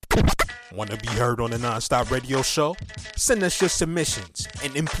Want to be heard on the Non-Stop Radio Show? Send us your submissions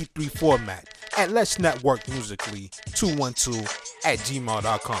in MP3 format at Let's Network Musically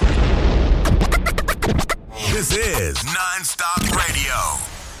 212@gmail.com. This is Non-Stop Radio.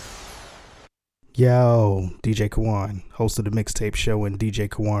 Yo, DJ Kawan, host of the Mixtape Show and DJ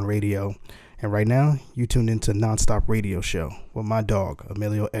Kawan Radio. And right now, you tuned into Non-Stop Radio Show with my dog,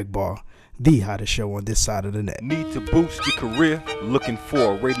 Emilio Egbar, the hottest show on this side of the net. Need to boost your career? Looking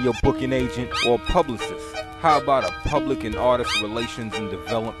for a radio booking agent or publicist? How about a public and artist relations and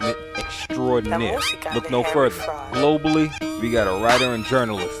development extraordinaire? Look no further. Globally, we got a writer and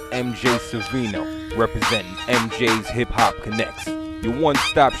journalist, MJ Savino, representing MJ's Hip Hop Connects. Your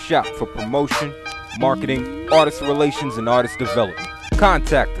one-stop shop for promotion, marketing, artist relations, and artist development.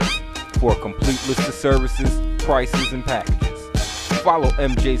 Contact us for a complete list of services, prices, and packages. Follow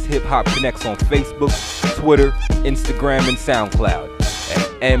MJ's Hip Hop Connects on Facebook, Twitter, Instagram, and SoundCloud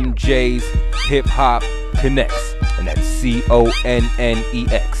at MJ's Hip Hop Connects, and that's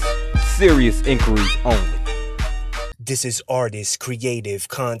CONNEX. Serious inquiries only. This is artist, creative,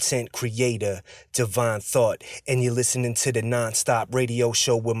 content creator, Divine Thought, and you're listening to the Non-Stop Radio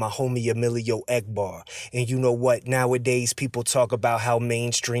Show with my homie Emilio Egbar. And you know what? Nowadays, people talk about how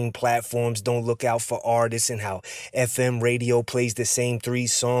mainstream platforms don't look out for artists and how FM radio plays the same 3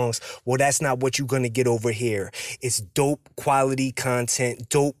 songs. Well, that's not what you're going to get over here. It's dope quality content,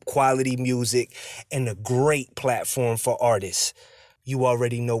 dope quality music, and a great platform for artists. You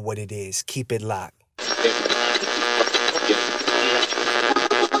already know what it is. Keep it locked.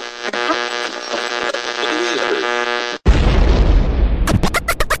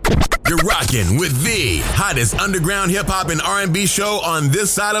 You're rocking with the hottest underground hip-hop and R&B show on this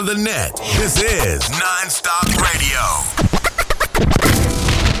side of the net. This is Non-Stop Radio.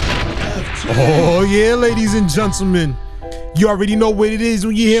 Oh yeah, ladies and gentlemen. You already know what it is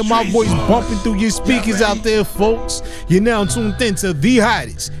when you hear my voice bumping through your speakers out there, folks. You're now tuned into the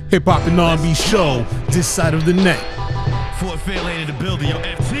hottest hip-hop and R&B show this side of the net. Fort Fair Lane in the building, yo,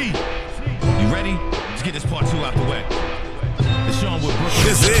 FT. You ready? Let's get this part 2 out the way.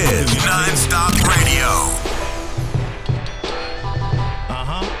 This is Non-Stop Radio.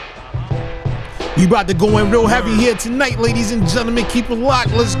 We about to go in real heavy here tonight, ladies and gentlemen. Keep it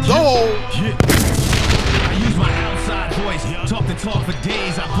locked. Let's go. I use my outside voice, talk the talk for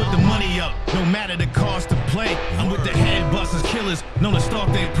days. I put the money up, no matter the cost to play. I'm with the head busters, killers, known to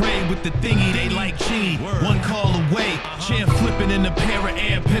stalk they prey with the thingy they like chingy. One call away, chair flipping in a pair of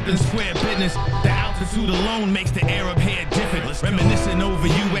air pippin' square business. The altitude alone makes the Arab hair different. Reminiscing over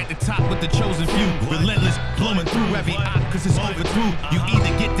you at the top with the chosen few. Relentless, blowing through every op cause it's overdue. You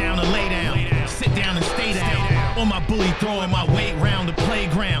either get down or lay down, sit down and stay down. On my bully throwing my weight round the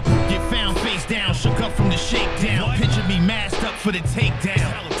playground. Get found face down, shook up from the shakedown. Picture me masked up for the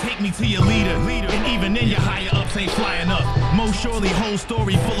takedown. Take me to your leader, and even then your higher ups ain't flying up. Most surely whole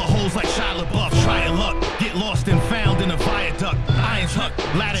story full of holes like Shia LaBeouf. Try your luck, get lost and found in a viaduct. Irons huck,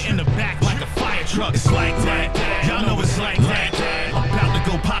 ladder in the back like a fire truck. It's like that, y'all know it's like that. I'm about to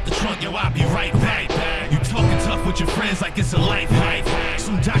go pop the trunk, yo, I'll be right back. You talking tough with your friends like it's a life hack.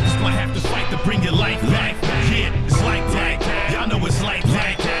 Some doctors gonna have to fight to bring your life back. Yeah, it's like that, y'all know it's like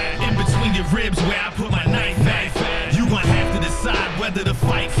that. In between your ribs where I put my knife at. You gonna have to decide whether to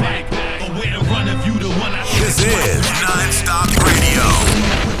fight back or where to run if you the one I This is Non-Stop Radio.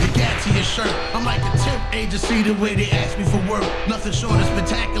 With the gat to your shirt, I'm like a temp agency the way they ask me for work. Nothing short of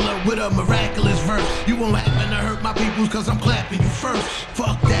spectacular with a miraculous verse. You won't happen to hurt my peoples cause I'm clapping you first.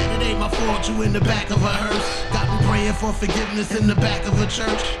 Fuck that, it ain't my fault you in the back of a hearse. Got me praying for forgiveness in the back of a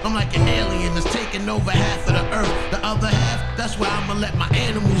church. I'm like an alien that's taking over half of the earth. The other half, that's where I'ma let my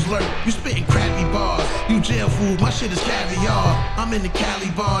animals lurk. You spitting crappy bars, you jail food, my shit is caviar. I'm in the Cali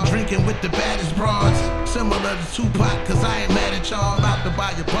bar drinking with the baddest broads. Similar to Tupac cause I ain't mad at y'all. About to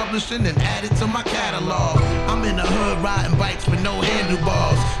buy your publishing and add it to my catalog. I'm in the hood riding bikes with no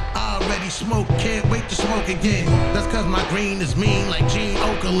handlebars. I already smoke, can't wait to smoke again. That's cause my green is mean like Gene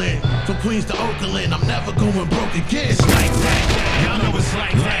Okerlund. From Queens to Oakland, I'm never going broke again. It's like that, y'all know it's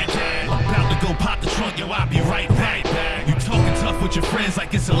like that. I'm about to go pop the trunk, yo, I'll be right back. You talking tough with your friends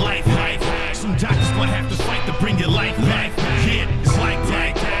like it's a life hack. Some doctors gonna have to fight to bring your life back. Yeah, it's like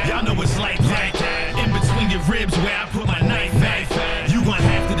that, y'all know it's like that. In between your ribs where I put my knife at. You gonna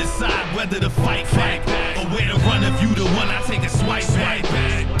have to decide whether to fight back or where to run if you the one I take a swipe back.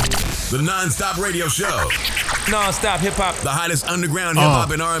 The Non-Stop Radio Show. Non-stop hip-hop. The hottest underground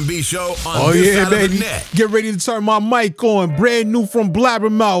hip-hop and R&B show on this side of the net. Get ready to turn my mic on. Brand new from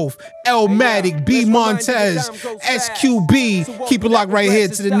Blabbermouth, Elmatic, B. Montez, SQB. Keep it locked right here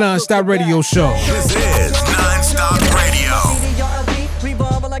to the Non-Stop Radio Show. This is Non-Stop Radio.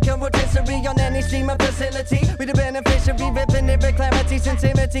 mainstream of facility. We the beneficiary, ripping it with clarity,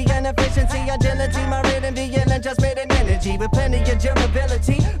 sincerity, and efficiency, agility. My rhythm being adjustment and energy with plenty of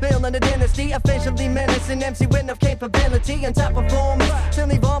durability. Building a dynasty, officially menacing MC with enough capability and top performance.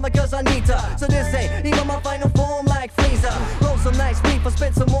 Still evolve because I need to. So this ain't even my final form like freezer. Roll some nice reefer,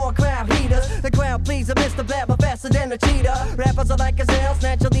 spit some more crowd heaters. The crowd pleaser, Mr. Blabber faster than a cheetah. Rappers are like gazelles,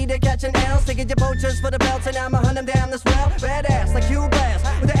 naturally they're catching L's. Taking your poachers for the belts and I'ma hunt them down this well. Badass like Hugh Glass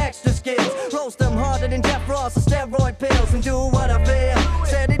with the extra skills. Roast them harder than Jeff Ross or steroid pills and do what I feel.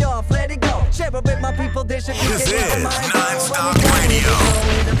 Set it off, let it go. Share it with my people. This is Non-Stop Radio.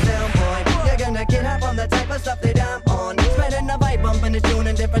 You're gonna get up on the type of stuff that I'm on. Spreading the vibe, bumping the tune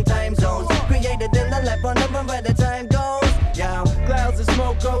in different time zones. Created in the left on the run where the time goes. Yo, clouds of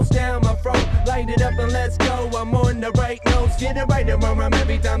smoke goes down my throat. Light it up and let's go. I'm on the right notes. Get it right around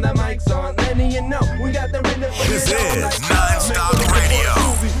every time the mic's on. Letting you know we got the rhythm. This is Non-Stop Radio.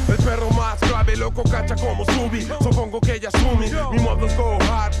 El perro más grave, loco, cacha como Subi. Supongo que ya asumi. Mi modos go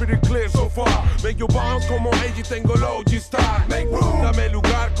hard, pretty clear so far. Make you bounce como ella y tengo low G-Star. Make room, dame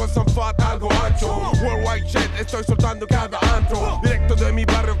lugar con some fat, algo ancho. Worldwide shit, estoy soltando cada antro. Directo de mi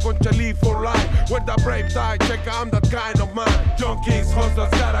barrio con Chelly for life. Where the brave die, check I'm that kind of man. Junkies,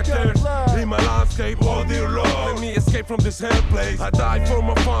 hustlers, characters. In my landscape, oh dear Lord. Let me escape from this hell place. I die for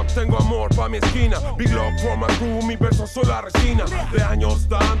my fam, tengo amor pa' mi esquina. Big love for my crew, mi verso soy la resina. De años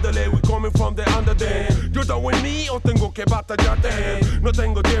dándole, we coming from the underdog. Yo down with me o tengo que batallarte. No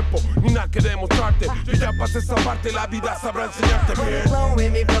tengo tiempo, ni nada que demostrarte. Yo ya pasé esa parte, la vida sabrá enseñarte bien.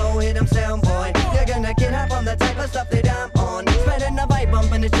 When we blow, hit them sound boy. You're gonna get up on the type of stuff that I'm on. Spreading the vibe,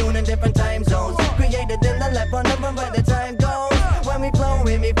 bumping the tune in different time zones. Created in the left on the run where the time goes. When we blow,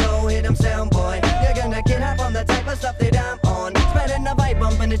 hit them sound boy. You're gonna get up on the type of stuff that I'm on. Spreading the vibe,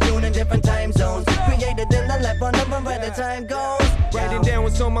 bumping the tune in different time zones. Created in the left on the run where the time goes. Writing down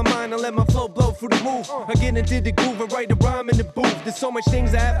what's on my mind and let my flow blow through the roof. I get into the groove and write a rhyme in the booth. There's so much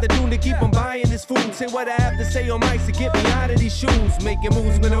things I have to do to keep on buying this food. Say what I have to say on mics to get me out of these shoes. Making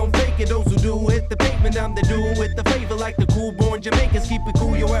moves but don't fake it. Those who do hit the pavement, I'm the dude with the flavor like the cool born Jamaicans. Keep it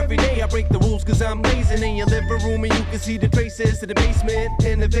cool, yo, every day I break the rules cause I'm blazing in your living room and you can see the traces to the basement.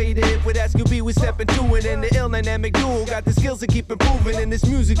 Innovative with SQB, we step into it and the ill dynamic duo. Got the skills to keep improving in this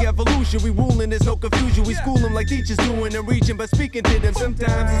music evolution. We ruling, there's no confusion. We school them like teachers doing and reaching, but speaking to them.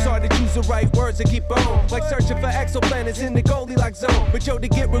 Sometimes it's hard to choose the right words to keep on. Like searching for exoplanets in the Goldilocks zone. But yo, to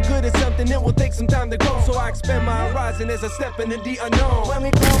get real good at something, it will take some time to grow. So I expand my horizon as I step into the unknown. When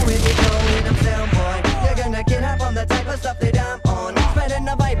we blow, hit them sound boy. You're gonna get up on the type of stuff that I'm on. Spreading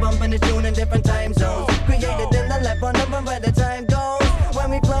the vibe, bumping the tune in different time zones. Created in the left on the run where the time goes.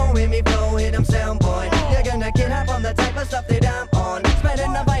 When we blow, hit them sound boy. You're gonna get up on the type of stuff that I'm on.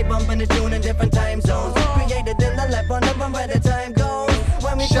 Spreading the vibe, bumping the tune in different time zones. Created in the left on the run where the time goes.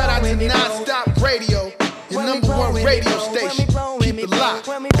 Shout out to Non-Stop Radio, your number one radio station. Keep it locked.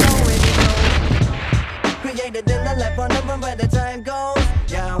 Created in the left on the run where the time goes.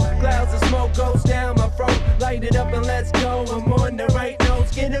 Yo, clouds of smoke goes down my throat. Light it up and let's go. I'm on the right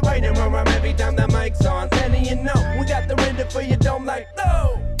notes. Get it right and rhyme every time the mic's on. Letting you know we got the rhythm for your dome like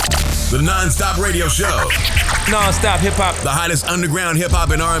no. The Non-Stop Radio Show. Non-Stop Hip-Hop. The hottest underground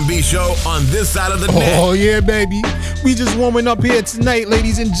hip-hop and R&B show on this side of the net. Oh, yeah, baby. We just warming up here tonight,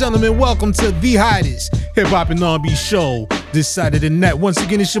 ladies and gentlemen. Welcome to the hottest hip-hop and R&B show this side of the net. Once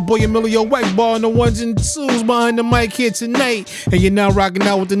again, it's your boy Emilio Egbar on the ones and twos behind the mic here tonight. And you're now rocking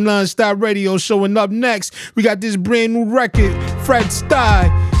out with the Non-Stop Radio show. And up next, we got this brand new record, Fred Stein,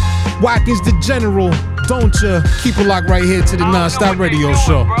 Watkins the General. Don't you keep it locked right here to the Non-Stop Radio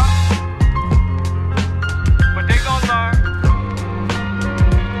show.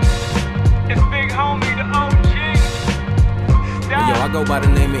 Yo, I go by the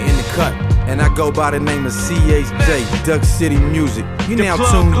name of In the Cut, and I go by the name of CHJ, Duck City Music. You now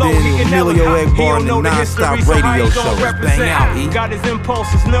tuned in to Emilio Egbar on the Non-Stop Radio show. Bang out, E. Got his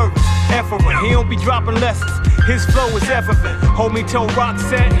impulses nervous, efferent. He don't be dropping lessons. His flow is effervescent. Homie told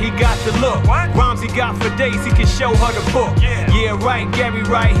Roxette he got the look. Rhymes he got for days, he can show her the book. Yeah, right, Gary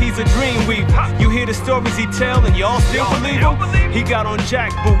Wright, he's a dream weaver. You hear the stories he tell and y'all still believe him? He got on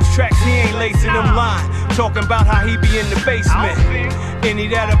jack boots, tracks he ain't lacing them line. Talking about how he be in the basement. Any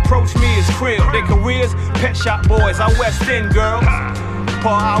that approach me is krill. Their careers, pet shop boys, I West End girls.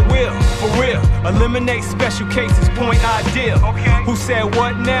 Paul, I will, for real. Eliminate special cases, point ideal. Who said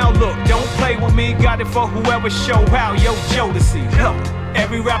what now? Look, don't play with me. Got it for whoever show how. Yo, Jodeci.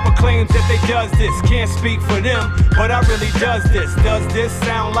 Every rapper claims that they does this. Can't speak for them, but I really does this. Does this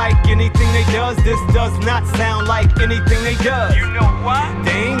sound like anything they does? This does not sound like anything they does. You know what?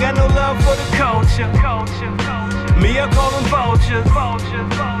 They ain't got no love for the culture. Me, I call them vultures.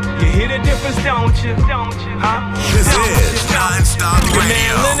 You hear the difference difference, don't you? Huh? This is Non-Stop Your man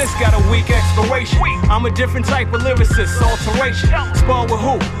Radio. Lennox got a weak expiration. I'm a different type of lyricist, alteration. Spar with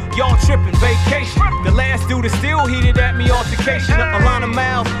who? Y'all tripping, vacation. The last dude is still heated at me, altercation. A line of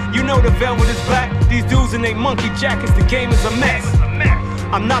miles, you know the velvet is black. These dudes in they monkey jackets, the game is a mess.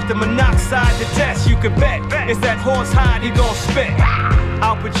 I'm not the monoxide to test, you could bet. It's that horse hide he gon' spit.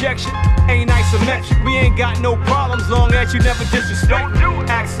 Our projection ain't isometric. We ain't got no problems long as you never disrespect.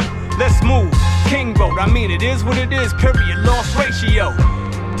 Axel, let's move. King boat, I mean it is what it is, period. Loss ratio.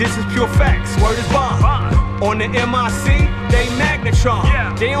 This is pure facts, word is bond. On the MIC, they magnetron.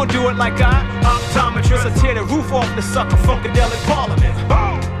 They don't do it like I, optometrist. I tear the roof off the sucker funkadelic parliament.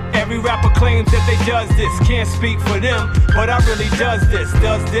 Every rapper claims that they does this. Can't speak for them, but I really does this.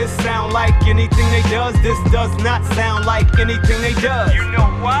 Does this sound like anything they does? This does not sound like anything they does. You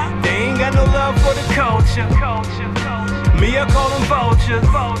know why? They ain't got no love for the culture. Me, I call them vultures.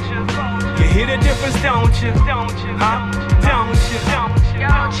 You hear the difference, don't you? Huh? Don't you?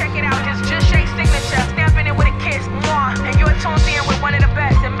 Yo, check it out. This just Shake signature. Stamping it with a kiss. Mwah. And you're tuned in with one of the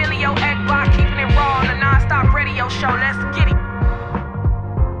best. Emilio Egbar, keeping it raw on the Non-Stop Radio Show. Let's get it.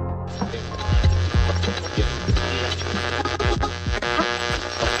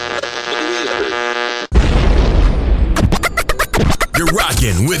 You're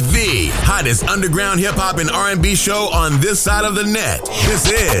rocking with the hottest underground hip hop and R&B show on this side of the net. This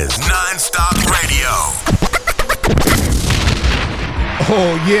is Non-Stop Radio.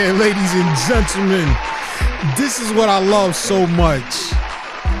 Oh yeah, ladies and gentlemen, this is what I love so much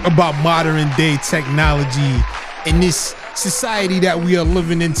about modern day technology in this society that we are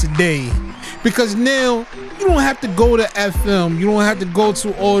living in today. Because now you don't have to go to FM, you don't have to go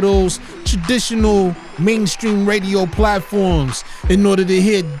to all those traditional mainstream radio platforms in order to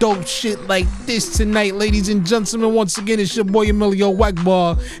hear dope shit like this tonight. Ladies and gentlemen, once again, it's your boy Emilio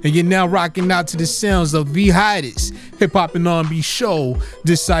Egbar, and you're now rocking out to the sounds of the hottest hip-hop and R&B show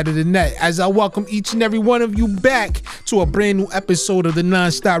this side of the net, as I welcome each and every one of you back to a brand new episode of the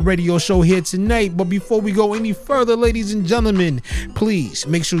Non-Stop Radio Show here tonight. But before we go any further, ladies and gentlemen, please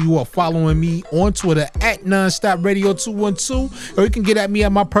make sure you are following me on Twitter at Non-Stop Radio 212, or you can get at me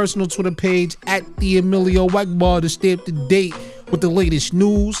at my personal Twitter page at the Emilio Egbar to stay up to date with the latest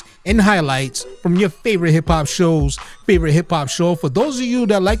news and highlights from your favorite hip-hop shows. Favorite hip-hop show, for those of you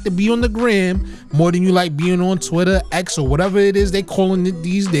that like to be on the gram more than you like being on Twitter, X, or whatever it is they calling it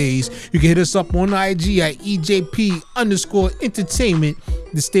these days, you can hit us up on IG at EJP_entertainment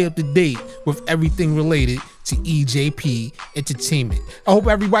to stay up to date with everything related to EJP Entertainment. I hope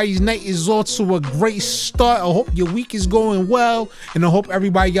everybody's night is off to a great start. I hope your week is going well, and I hope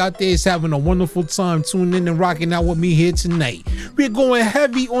everybody out there is having a wonderful time tuning in and rocking out with me here tonight. We're going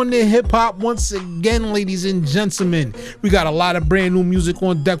heavy on the hip-hop once again, ladies and gentlemen. We got a lot of brand new music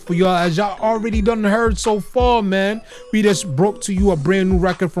on deck for y'all, as y'all already done heard so far, man. We just broke to you a brand new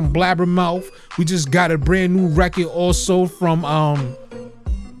record from Blabbermouth. We just got a brand new record also from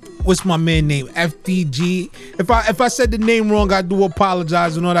what's my man name? FDG. If I said the name wrong, I do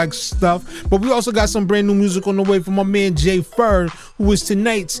apologize and all that stuff. But we also got some brand new music on the way from my man Ferr, who is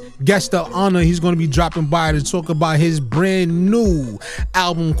tonight's guest of honor. He's going to be dropping by to talk about his brand new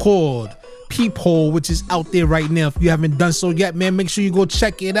album called Peep, which is out there right now. If you haven't done so yet, man, make sure you go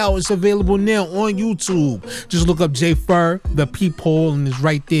check it out. It's available now on YouTube. Just look up Ferr, the Peep, and it's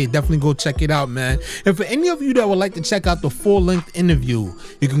right there. Definitely go check it out, man. And for any of you that would like to check out the full-length interview,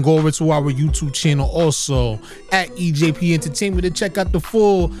 you can go over to our YouTube channel also at EJP Entertainment to check out the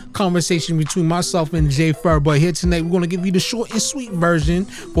full conversation between myself and Ferr. But here tonight, we're going to give you the short and sweet version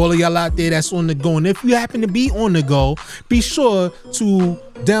for all of y'all out there that's on the go. And if you happen to be on the go, be sure to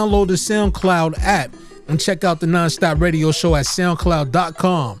download the SoundCloud app and check out the Non-Stop Radio Show at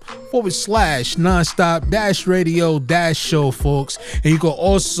soundcloud.com/nonstop-radio-show, folks. And you can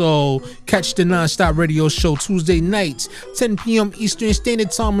also catch the Non-Stop Radio Show Tuesday nights, 10 p.m. Eastern Standard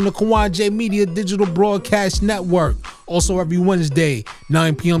Time on the Kawan J Media Digital Broadcast Network. Also every Wednesday,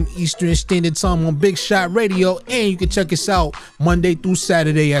 9 p.m. Eastern Standard Time on Big Shot Radio. And you can check us out Monday through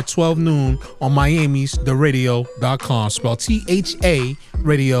Saturday at 12 noon on Miami's TheRadio.com. Spelled THA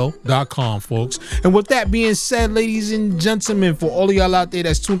radio.com, folks. And with that being said, ladies and gentlemen, for all of y'all out there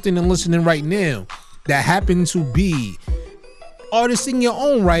that's tuned in and listening right now that happen to be artists in your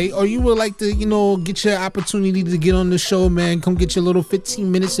own right, or you would like to, get your opportunity to get on the show, man, come get your little 15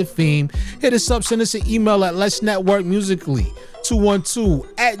 minutes of fame, hit us up, send us an email at Let's Network Musically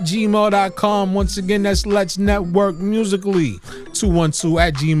 212@gmail.com. Once again, that's Let's Network Musically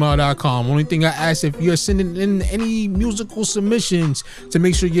 212@gmail.com. Only thing I ask, if you're sending in any musical submissions, to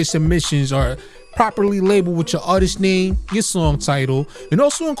make sure your submissions are properly label with your artist name, your song title, and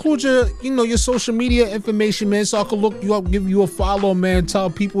also include your social media information, man, so I can look you up, give you a follow, man, tell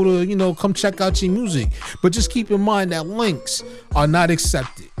people to, come check out your music. But just keep in mind that links are not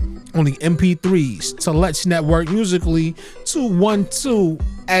accepted. Only MP3s to Let's Network Musically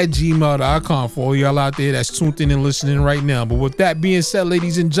 212@gmail.com for all y'all out there that's tuned in and listening right now. But with that being said,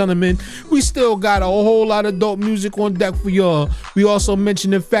 ladies and gentlemen, we still got a whole lot of dope music on deck for y'all. We also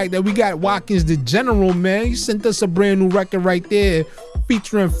mentioned the fact that we got Watkins the General, man. He sent us a brand new record right there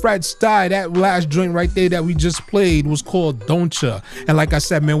featuring Fred Stein. That last joint right there that we just played was called Don't Ya. And like I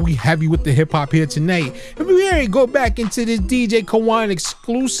said, man, we heavy with the hip hop here tonight. And we ain't go back into this DJ Kawan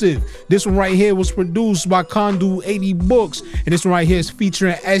exclusive. This one right here was produced by Condu 80 Books. And this one right here is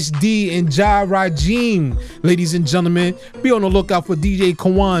featuring SD and Ja Rajim. Ladies and gentlemen, be on the lookout for DJ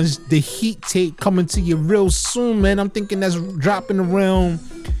Kawan's The Heat tape coming to you real soon, man. I'm thinking that's dropping around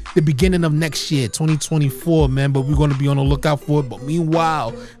the beginning of next year, 2024, man, but we're going to be on the lookout for it. But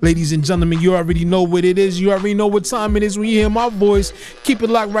meanwhile, ladies and gentlemen, you already know what it is. You already know what time it is when you hear my voice. Keep it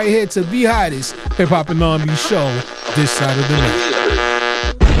locked right here to the hottest hip-hop and R&B show this side of the net.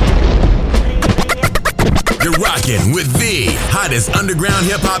 You're rocking with the hottest underground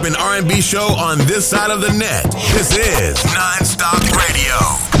hip-hop and R&B show on this side of the net. This is Non-Stop Radio.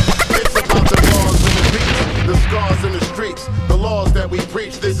 It's about the bars and the beats, the scars in the streets, the laws that we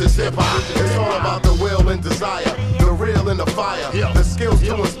preach. This is hip-hop. It's all about the will and desire, the real and the fire, the skills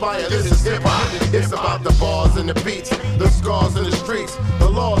to inspire. This is hip-hop. It's about the bars and the beats, the scars in the streets, the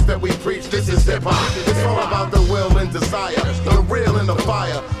laws that we preach. This is hip-hop. It's all about the will and desire, the real and the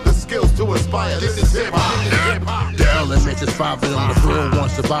fire, the skills to inspire. This is hip-hop. The elements is 5 of them, the real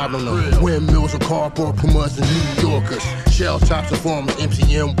ones surviving them. Windmills and cardboard pumas and New Yorkers. Shell tops and formers,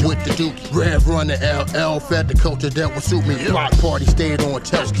 MCM with the Duke. Rev Runner, LL, fed the culture that would suit me. Block party stayed on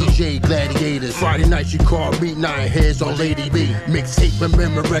Telsky J Gladiators. Friday night you called me 9 heads on Lady B. Mixtape and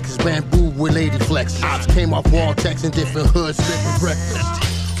memory records, bamboo with Lady Flex. Ops came off wall texts in different hoods, sipping breakfast.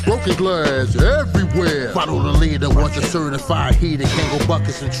 Broken glass everywhere. Follow the leader, was a certified heater. Can't go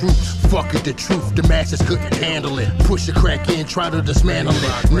buckets and troops. Fuck it, the truth, the masses couldn't handle it. Push a crack in, try to dismantle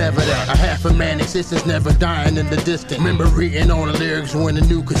it. Never that, a half a man existence, never dying in the distance. Remember reading on the lyrics when the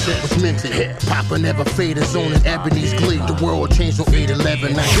new cassette was minted. Papa never faded, zone in Ebony's glee. The world changed on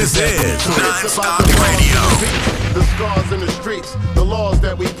 8/11. This is Non-Stop Radio. The scars in the streets, the laws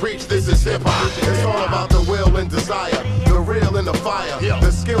that we preach. This is hip-hop. It's all about the will and desire, the real and the fire,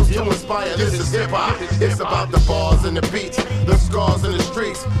 the skills to inspire. This is hip-hop. It's about the bars and the beats, the scars in the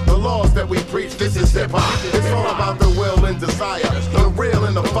streets, the laws that we preach. This is hip-hop. It's all about the will and desire, the real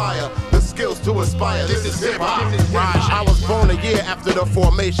and the fire, the skills to inspire. This is hip-hop. I was born a year after the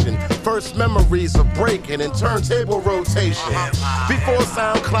formation. First memories of breaking and turntable rotation. Before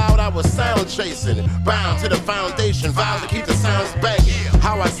SoundCloud, I was sound chasing, bound to the foundation, vowed to keep the sounds banging.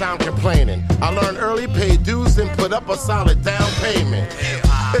 How I sound complaining. I learned early, paid dues, and put up a solid down payment.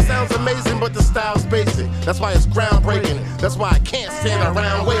 It sounds amazing, but the style's basic. That's why it's groundbreaking. That's why I can't stand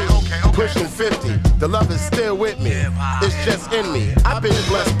around waiting. Pushing 50, the love is still with me. It's just in me. I've been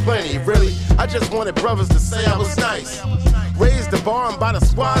blessed plenty, really. I just wanted brothers to say I was nice. Raise the bar and buy the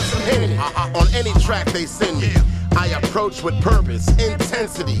squad some Henny on any track they send me. I approach with purpose,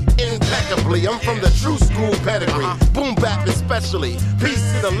 intensity, impeccably. I'm from the true school pedigree, boom bap especially. Peace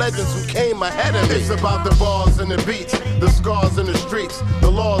to the legends who came ahead of me. It's about the bars and the beats, the scars in the streets,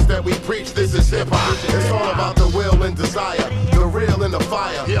 the laws that we preach. This is hip-hop. It's all about the will and desire, the real and the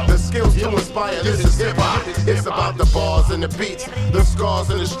fire, the skills to inspire. This is hip-hop. It's about the bars and the beats, the scars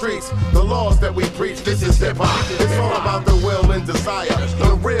in the streets, the laws that we preach. This is hip-hop. It's all about the will and desire,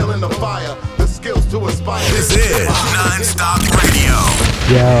 the real and the fire, the skills to inspire. This is Non-Stop Radio.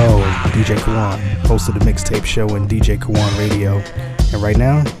 Yo, DJ Kawan, host of the Mixtape Show and DJ Kawan Radio. And right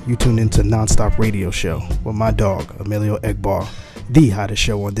now, you tuned into Non-Stop Radio Show with my dog, Emilio Egbar, the hottest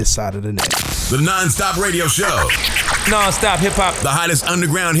show on this side of the net. The Non-Stop Radio Show. Non-stop hip-hop. The hottest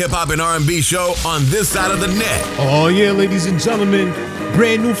underground hip-hop and R&B show on this side of the net. Oh yeah, ladies and gentlemen,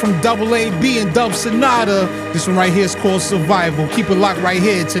 brand new from Double A.B. and Dub Sonata. This one right here is called Survival. Keep it locked right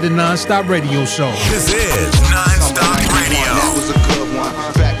here to the Non-Stop Radio Show. This is Non-Stop Radio. That was a good one.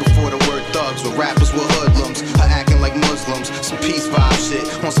 Back before the word thugs, where rappers were hoodlums, acting like Muslims. Some peace vibe shit,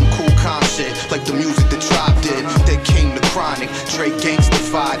 on some cool calm shit, like the music the tribe did. Then came the chronic, Dre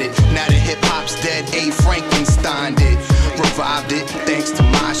gangstified it. Now the hip-hop's dead, A. Frankenstein did. Revived it, thanks to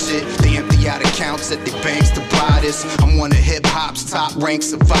my shit. They empty out accounts at the banks to buy this. I'm one of hip-hop's top-ranked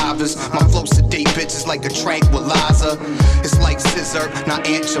survivors. My flow sedate bitches like a tranquilizer. It's like scissor, not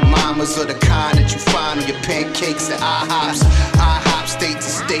Aunt Jemima's, or the kind that you find on your pancakes at IHOPs. IHOPs state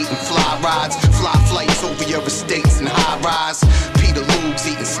to state and fly rides, fly flights over your estates and high rise. Peter Luke's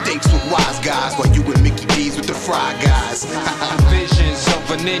eating steaks with wise guys, while you and Mickey D's with the fry guys. Visions of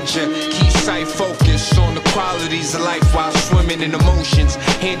a ninja, keep sight focused on the qualities of life while swimming in emotions.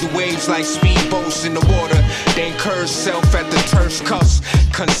 Handle waves like speedboats in the water, then curve self at the turf's cuffs,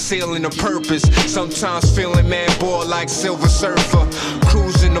 concealing a purpose. Sometimes feeling man bored like Silver Surfer,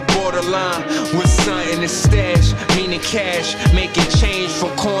 cruising the borderline with something to stash, meaning cash, making change from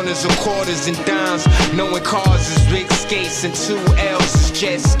corners of quarters and dimes. Knowing cars is big skates and 2 L's is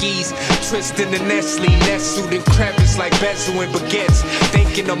jet skis, twisting the Nestle, nestled in crevice like bezel and baguettes.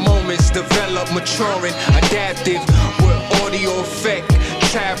 Thinking the moments develop, maturing, adaptive with audio effect.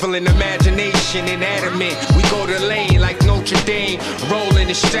 Traveling imagination inanimate. We go to lane like Notre Dame, rolling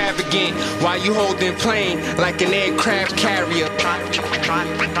extravagant while you holding plane like an aircraft carrier. Try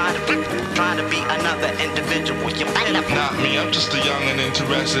to be another individual. Not me, I'm just a young and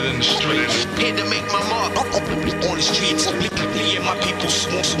interested in the streets. Here to make my mark on the streets. Me and my people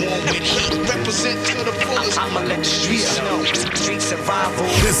swarm with heat. Represent to the fullest. I'ma let the streets know. Street survival.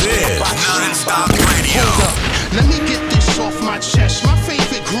 This is Non-Stop Radio. Let me get this off my chest. My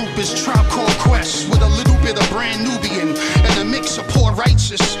favorite group is Tribe Called Quest, with a little bit of Brand Nubian and a mix of Poor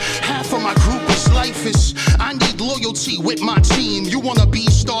Righteous. Half of my group is lifeless. I need loyalty with my team. You wanna be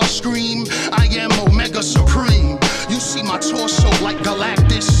Star Scream? I am Omega Supreme. You see my torso like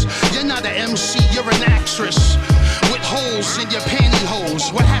Galactus. You're not an MC, you're an actress with holes in your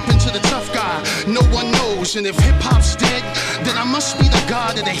pantyhose. What happened to the tough guy? No one knows. And if hip-hop's dead, then I must be the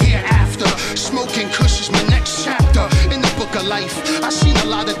god of the hereafter. Smoking Kush is my next chapter in the book of life. I seen a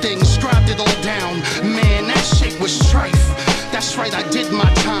lot of things, scribed it all down. Man, that shit was strife. That's right, I did my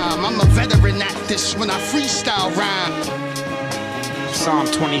time. I'm a veteran at this when I freestyle rhyme. Psalm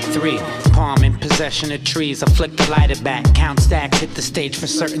 23, palm in possession of trees. I flick the lighter back, count stacks, hit the stage for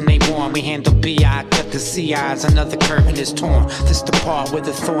certain they warn. We handle BI, cut the CIs, another curtain is torn. This the part where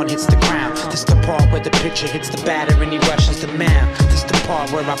the thorn hits the crown. This the part where the pitcher hits the batter and he rushes the mound. This the part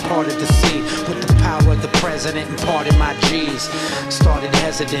where I parted the sea with the power of the president and parted my G's. Started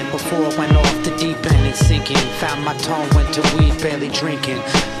hesitant before I went off the deep end and sinking. Found my tone, went to weed, barely drinking.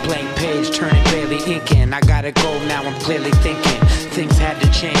 Blank page, turning barely inking. I gotta go now, I'm clearly thinking. Things had to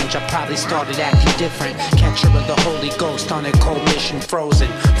change, I probably started acting different. Catcher of the Holy Ghost on a cold mission,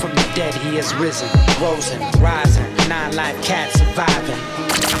 frozen. From the dead he has risen, rosing, rising. 9 life cats surviving.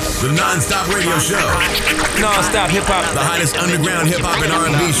 The Non-Stop Radio Show. Non-Stop hip-hop. The hottest underground hip-hop and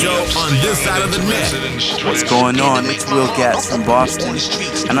R&B show on this side of the net. What's going on? It's Will Gatz from Boston.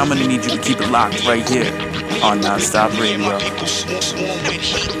 And I'm gonna need you to keep it locked right here on Non-Stop Radio.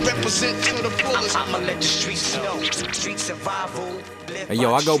 I'ma let the streets know. Street survival. Hey,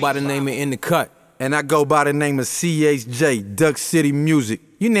 yo, I go by the name of In the Cut. And I go by the name of CHJ, Duck City Music.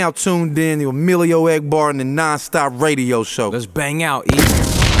 You now tuned in to Emilio Egbar and the Non-Stop Radio Show. Let's bang out, E.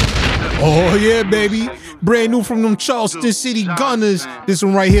 Oh yeah, baby. Brand new from them Charleston City Gunners. This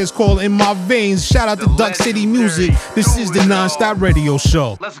one right here is called In My Veins. Shout out to Duck City Music. This is the Non-Stop Radio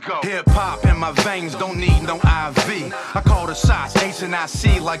Show. Let's go. Hip hop in my veins, don't need no IV. I call the shots, H and I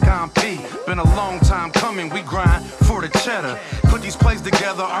C like I'm P. Been a long time coming, we grind for the cheddar. Put these plays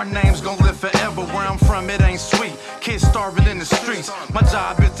together, our names gon' live forever. Where I'm from, it ain't sweet. Kids starving in the streets. My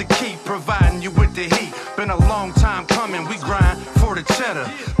job is to keep providing you with the heat. Been a long time coming, we grind for the cheddar.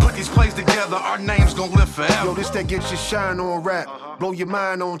 Put these plays together, our names gon' live forever. Yo, this that gets you shine on rap. Blow your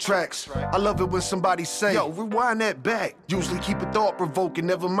mind on tracks. I love it when somebody say, yo, rewind that back. Usually keep it thought-provoking,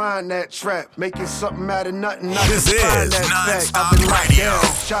 never mind that trap. Making something out of nothing. This is Non-Stop Radio.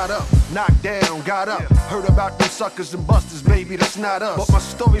 Shot up, knocked down, got up. Heard about them suckers and busters, baby, that's not us. But my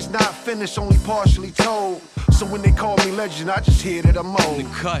story's not finished, only partially told. So when they call me legend, I just hear that I'm old. In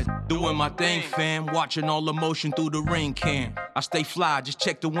the cut, doing my thing, fam. Watching all the motion through the ring cam. I stay fly, just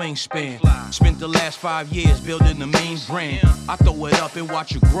check the wingspan. Spent the last 5 years building the main brand. I throw it up and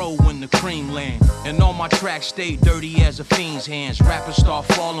watch it grow when the cream land. And all my tracks stay dirty as a fiend's hands. Rappers start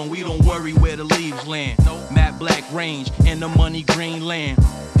falling, we don't worry where the leaves land. Matte Black Range and the money green land.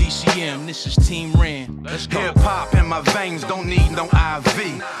 DCM, this is Team Ran. Let's go. Hip hop in my veins, don't need no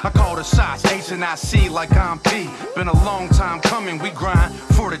IV. I call the shots, H and I C like I'm P. Been a long time coming, we grind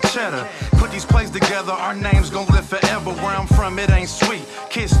for the cheddar. Put these plays together, our names gon' live forever. Where I'm from, it ain't sweet.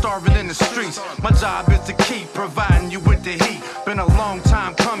 Kids starving in the streets. My job is to keep providing you with the heat. Been a long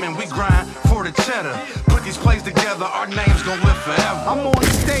time coming, we grind for the cheddar. Put these plays together, our names gon' live forever. I'm on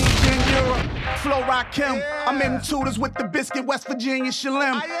stage in Europe, flow rock him. I'm in tutors with the biscuit, West Virginia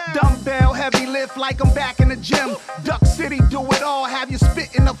Shalim. Dumbbell heavy lift like I'm back in the gym. Duck City do it all, have you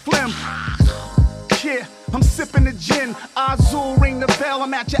spitting the phlegm. Yeah, I'm sipping the gin. Azul, ring the bell,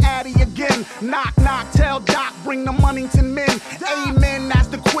 I'm at your addy again. Knock, knock, tell Doc, bring the Munnington men. Amen, as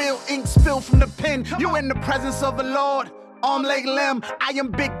the quill, ink spill from the pen. You in the presence of the Lord. Arm, leg, limb, I am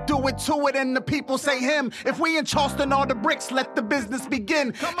big, do it to it, and the people say him. If we in Charleston, all the bricks, let the business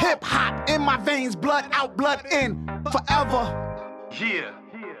begin. Hip hop in my veins, blood out, blood in, forever. Yeah,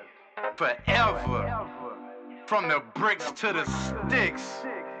 forever. From the bricks to the sticks.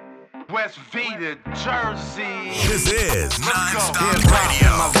 West V to Jersey. This is Non-Stop Radio.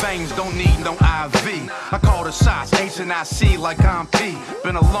 My veins don't need no IV. I call the shots H&IC like I'm P.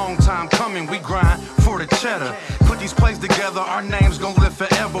 Been a long time coming, we grind for the cheddar. Put these plays together, our names gon' live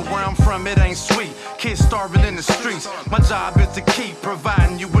forever. Where I'm from, it ain't sweet. Kids starving in the streets. My job is to keep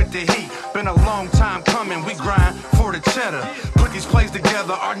providing you with the heat. Been a long time coming, we grind for the cheddar. Put these plays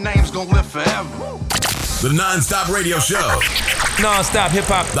together, our names gon' live forever. The Non-Stop Radio Show. Non-stop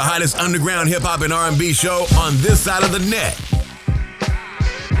hip-hop. The hottest underground hip-hop and R&B show on this side of the net.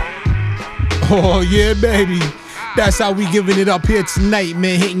 Oh, yeah, baby. That's how we giving it up here tonight,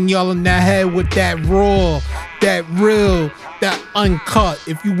 man. Hitting y'all in the head with that raw, that real, that uncut.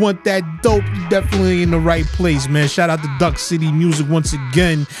 If you want that dope, you definitely in the right place, man. Shout out to Duck City Music once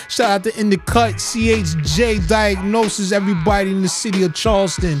again. Shout out to In The Cut, CHJ Diagnosis, everybody in the city of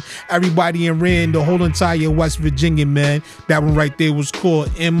Charleston, everybody in Rand, the whole entire West Virginia, man. That one right there was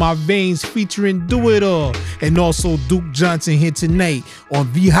called In My Veins, featuring Do It All. And also Duke Johnson here tonight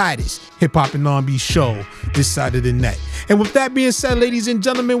on the hottest hip-hop and R&B show this side of the net. And with that being said, ladies and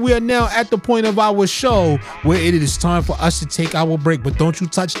gentlemen, we are now at the point of our show where it is time for us to take our break. But don't you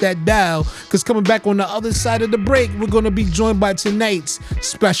touch that dial, because coming back on the other side of the break, we're going to be joined by tonight's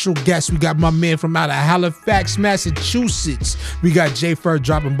special guest. We got my man from out of Halifax, Massachusetts. We got J Ferr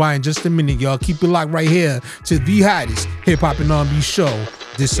dropping by in just a minute, y'all. Keep it locked right here to the hottest hip-hop and R&B show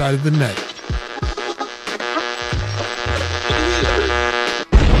this side of the net.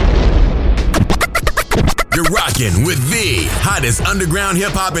 You're rocking with the hottest underground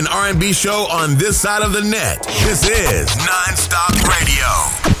hip-hop and R&B show on this side of the net. This is Non-Stop Radio.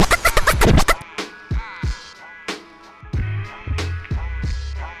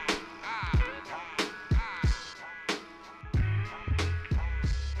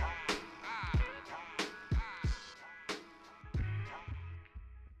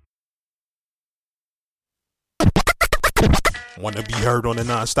 Want to be heard on the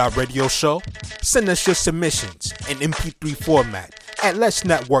Non-Stop Radio show? Send us your submissions in MP3 format at Let's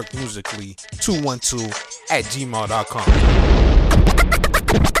Network Musically 212@gmail.com.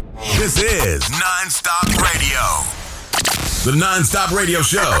 This is Non-Stop Radio. The Non-Stop Radio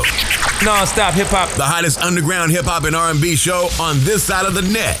Show. Non-stop hip-hop. The hottest underground hip-hop and R&B show on this side of the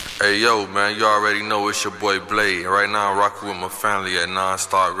net. Hey, yo, man, you already know it's your boy Blade. Right now I'm rocking with my family at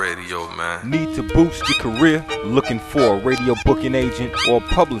Non-Stop Radio, man. Need to boost your career? Looking for a radio booking agent or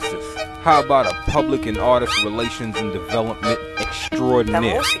publicist? How about a public and artist relations and development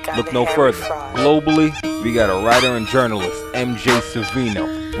extraordinaire? Look no further. Globally, we got a writer and journalist, MJ Savino,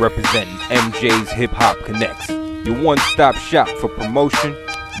 representing MJ's Hip Hop Connects. Your one-stop shop for promotion,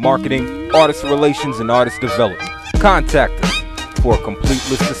 marketing, artist relations, and artist development. Contact us for a complete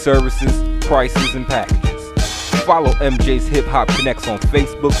list of services, prices, and packages. Follow MJ's Hip Hop Connects on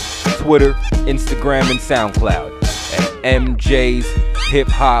Facebook, Twitter, Instagram, and SoundCloud at MJ's Hip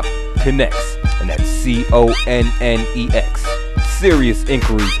Hop Connects, and that's CONNEX. Serious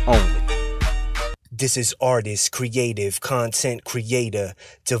inquiries only. This is artist, creative, content creator,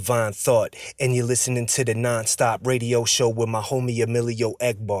 Divine Thought, and you're listening to the Non-Stop Radio show with my homie Emilio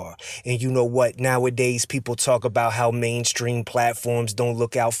Egbar. And you know what? Nowadays, people talk about how mainstream platforms don't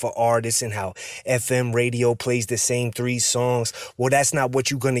look out for artists and how FM radio plays the same 3 songs. Well, that's not what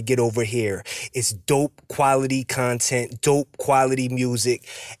you're going to get over here. It's dope quality content, dope quality music,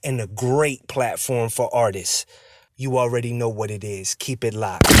 and a great platform for artists. You already know what it is. Keep it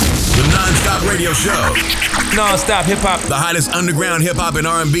locked. The Non-Stop Radio Show. Non-stop hip-hop. The hottest underground hip-hop and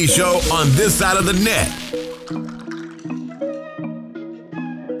R&B show on this side of the net.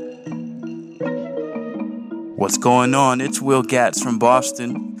 What's going on? It's Will Gatz from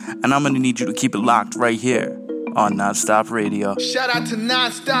Boston, and I'm going to need you to keep it locked right here on Non-Stop Radio. Shout out to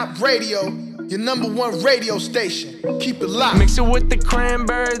Non-Stop Radio, your #1 radio station. Keep it locked. Mix it with the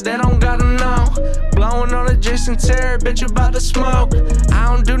cranberries, they don't gotta know. Blowing on a Jason Terry, bitch, about to smoke. I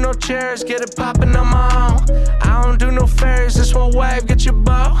don't do no chairs, get it poppin' on my own. I don't do no fairies, this one wave, get your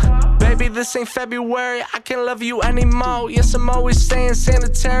bow. Baby, this ain't February, I can't love you anymore. Yes, I'm always staying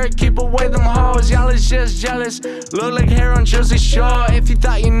sanitary, keep away them hoes. Y'all is just jealous, look like hair on Jersey Shore. If you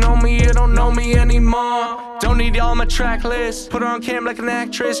thought you know me, you don't know me anymore. Don't need y'all on my track list, put her on cam like an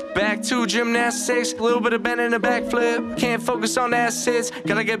actress. Back to gymnastics, a little bit of bend and a backflip. Can't focus on assets,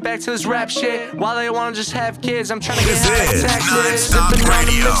 gotta get back to this rap shit. While they wanna just have kids, I'm trying to get high taxes. Sipping on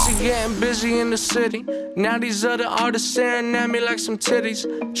the mixer, getting busy in the city. Now these other artists staring at me like some titties.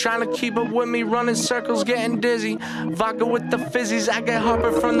 Trying to keep up with me, running circles, getting dizzy. Vodka with the fizzies, I get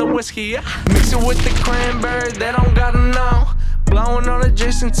Harper from the whiskey. Mix it with the cranberry, they don't gotta know. Blowing on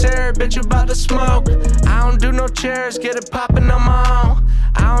adjacent terror, bitch, you about to smoke. I don't do no chairs, get it poppin' on my own.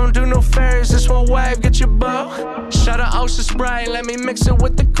 I don't do no fairs, this one wave, get your bow. Shut her ocean Sprite, let me mix it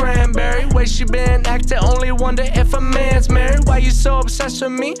with the cranberry. Way she been acting, only wonder if a man's married. Why you so obsessed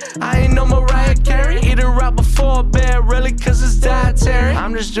with me? I ain't no Mariah Carey. Eat her out before bed, really, cause it's dietary.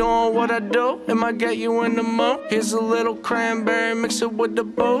 I'm just doing what I do, it might get you in the mood. Here's a little cranberry, mix it with the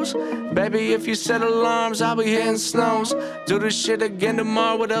booze. Baby, if you set alarms, I'll be hitting snooze. Do this shit again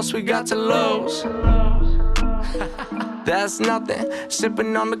tomorrow, what else we got to lose? That's nothing,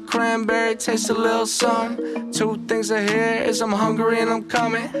 sipping on the cranberry, taste a little something. Two things I hear is I'm hungry and I'm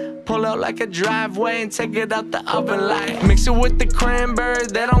coming. Pull out like a driveway and take it out the oven like. Mix it with the cranberry,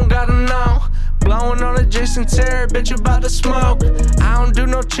 they don't gotta know. Blowing on adjacent terror, bitch, you about to smoke. I don't do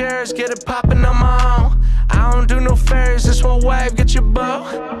no chairs, get it poppin' on my own. I don't do no fairs, this one wave, get your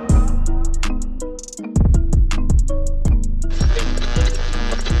bow.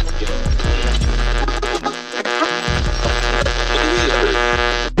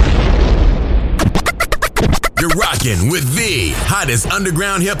 You're rocking with the hottest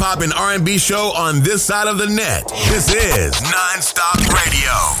underground hip hop and R&B show on this side of the net. This is Non-Stop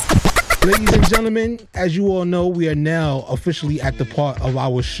Radio. Ladies and gentlemen, as you all know, we are now officially at the part of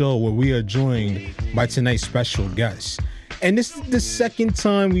our show where we are joined by tonight's special guest. And this is the second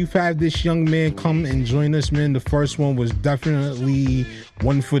time we've had this young man come and join us, man. The first one was definitely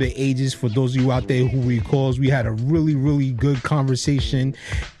one for the ages. For those of you out there who recalls, we had a really, really good conversation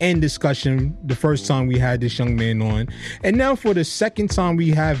and discussion the first time we had this young man on. And now for the second time,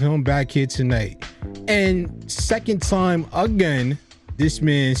 we have him back here tonight. And second time again, this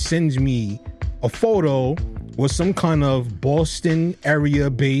man sends me a photo with some kind of Boston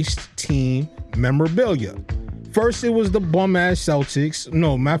area-based team memorabilia. First, it was the bum-ass Celtics.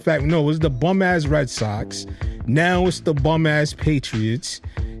 No, matter of fact, no, it was the bum-ass Red Sox. Now it's the bum-ass Patriots.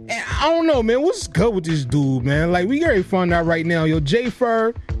 And I don't know, man. What's good with this dude, man? Like, we already found out right now. Yo, Jay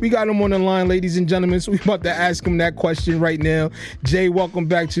Ferr, we got him on the line, ladies and gentlemen. So we about to ask him that question right now. Jay, welcome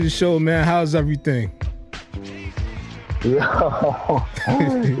back to the show, man. How's everything? Yo,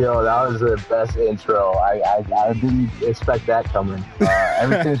 that was the best intro. I didn't expect that coming.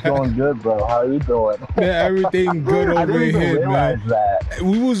 Everything's going good, bro. How are you doing? Man, everything good over I didn't even here, realize man. That.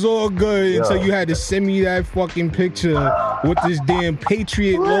 We was all good until you had to send me that fucking picture with this damn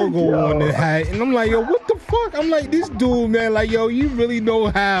Patriot logo on the hat. And I'm like, yo, what the fuck? I'm like, this dude, man, like, yo, you really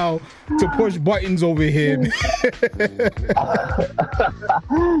know how to push buttons over here.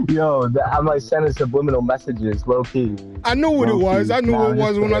 Yo, I'm like sending subliminal messages, low key. I knew what it was. I knew what it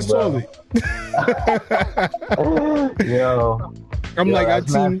was when I saw it. Yo,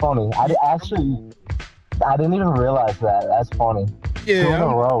 that's funny. I didn't even realize that. That's funny. Yeah, 2 in a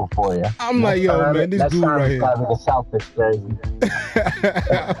row for you. I'm like, yo, man, this dude right here. Like a Celtics jersey.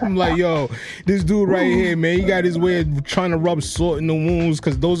 I'm like, yo, this dude right here, man, he got his way of trying to rub salt in the wounds.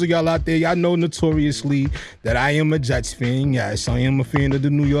 Because those of y'all out there, y'all know notoriously that I am a Jets fan. Yes, I am a fan of the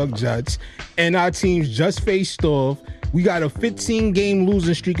New York Jets. And our teams just faced off. We got a 15-game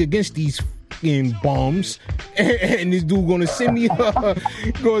losing streak against these bums, and this dude gonna send me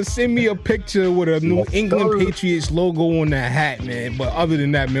a picture with a New England Patriots logo on that hat, man. But other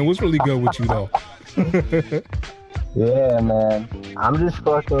than that, man, what's really good with you though? Yeah, man. I'm just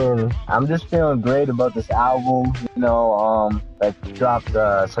feeling great about this album. You know, that dropped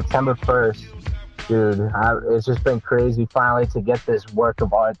September 1st. Dude, it's just been crazy finally to get this work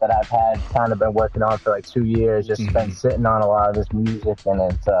of art that I've had kind of been working on for like 2 years. Just been sitting on a lot of this music, and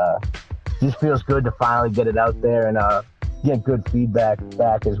it just feels good to finally get it out there and get good feedback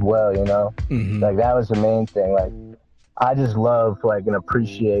back as well, you know? Like, that was the main thing. Like, I just love, like, and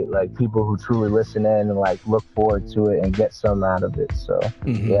appreciate, like, people who truly listen in and, like, look forward to it and get some out of it. So,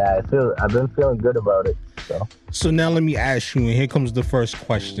 yeah, I've been feeling good about it. So now let me ask you, and here comes the first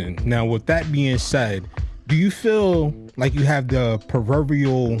question. Now, with that being said, do you feel like you have the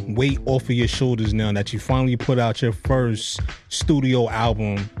proverbial weight off of your shoulders now that you finally put out your first studio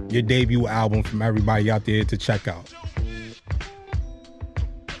album, your debut album from everybody out there to check out?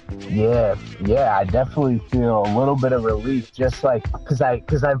 Yeah, I definitely feel a little bit of relief, just like because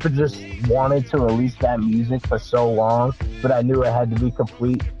I've just wanted to release that music for so long, but I knew it had to be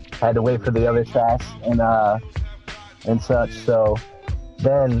complete. I had to wait for the other tracks and such. So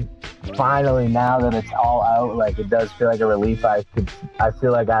then finally, now that it's all out, like, it does feel like a relief. I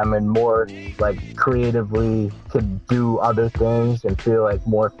feel like I'm in more, like, creatively could do other things and feel like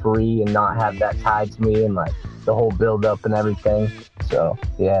more free and not have that tied to me and like the whole build up and everything. So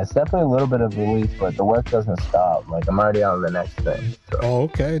yeah, it's definitely a little bit of relief, but the work doesn't stop. Like, I'm already on the next thing. So. Oh,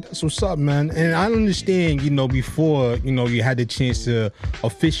 okay. That's what's up, man. And I understand, before, you had the chance to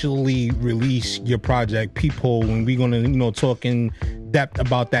officially release your project, People, and we're going to, talk in depth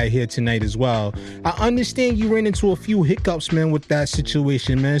about that here tonight as well. I understand you ran into a few hiccups, man, with that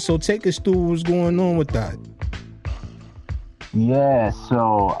situation, man. So take us through what's going on with that. Yeah,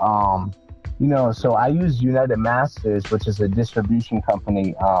 so, so I use United Masters, which is a distribution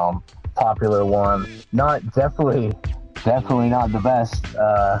company, popular one. Definitely not the best.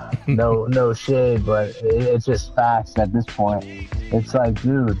 No shade, but it's just facts at this point. It's like,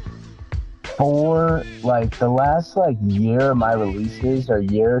 dude, for like the last year of my releases or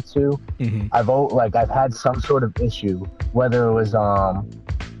year or two, I've had some sort of issue, whether it was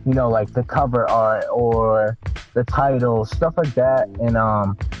like the cover art or the title, stuff like that, and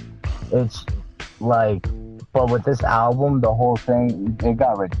it's like, but with this album, the whole thing, it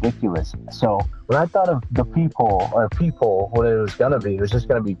got ridiculous. So when I thought of the people, what it was gonna be, it was just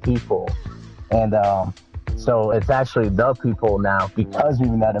gonna be People, and so it's actually The People now, because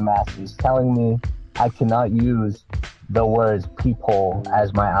United Masters telling me I cannot use the words People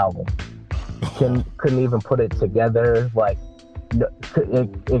as my album. Couldn't even put it together. Like,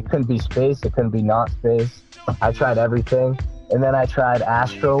 it couldn't be space, it couldn't be not space. I tried everything. And then I tried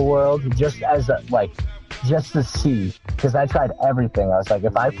Astro World just to see, because I tried everything. I was like,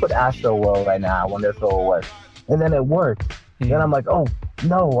 if I put Astro World right now, I wonder if it will work. And then it worked. Then I'm like, oh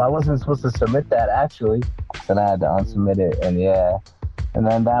no, I wasn't supposed to submit that actually. So then I had to unsubmit it, and yeah. And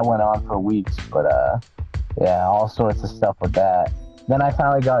then that went on for weeks, but yeah, all sorts of stuff with that. Then I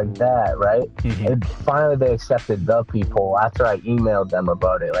finally got that, right? And finally they accepted The People after I emailed them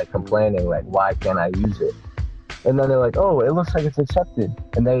about it, like complaining, like, why can't I use it? And then they're like, oh, it looks like it's accepted.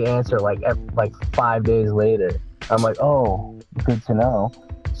 And they answer like 5 days later. I'm like, oh, good to know.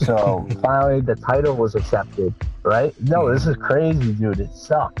 So finally the title was accepted, right? No, this is crazy, dude. It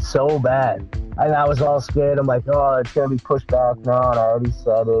sucked so bad. And I was all scared. I'm like, oh, it's going to be pushed back now. And I already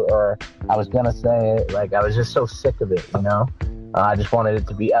said it, or I was going to say it. Like, I was just so sick of it, I just wanted it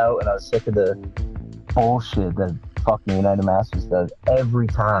to be out, and I was sick of the bullshit that fucking United Masters does every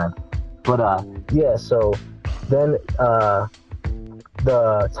time. But yeah, so then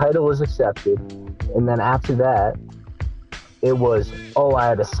the title was accepted, and then after that, it was, I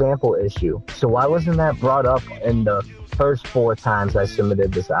had a sample issue. So why wasn't that brought up in the first 4 times I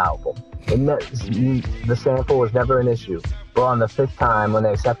submitted this album? And the sample was never an issue. But on the 5th time, when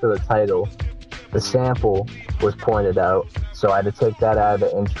they accepted the title, the sample was pointed out. So I had to take that out of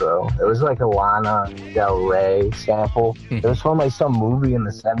the intro. It was like a Lana Del Rey sample. It was from like some movie in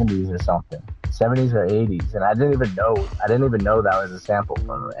the 70s or something. 70s or 80s, and I didn't even know that was a sample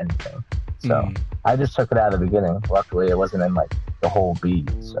from anything. So I just took it out of the beginning. Luckily, it wasn't in like the whole beat.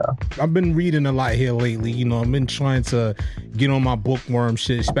 So I've been reading a lot here lately. I've been trying to get on my bookworm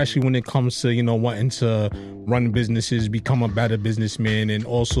shit, especially when it comes to wanting to run businesses, become a better businessman, and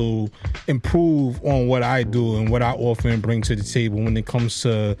also improve on what I do and what I offer and bring to the table when it comes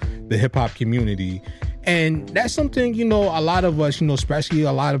to the hip hop community. And that's something, a lot of us, especially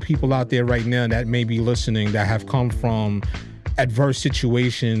a lot of people out there right now that may be listening that have come from adverse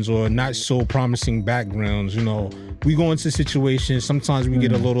situations or not so promising backgrounds. We go into situations, sometimes we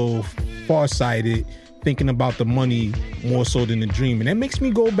get a little farsighted, thinking about the money more so than the dream. And that makes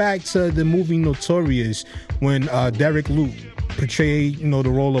me go back to the movie Notorious, when Derek Luke portrayed, the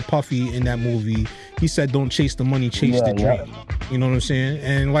role of Puffy in that movie. He said, don't chase the money, chase the dream. You know what I'm saying?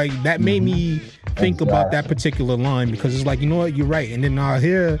 And like, that made me think about that particular line, because it's like, you know what, you're right. And then I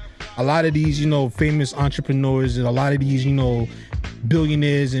hear a lot of these, famous entrepreneurs and a lot of these,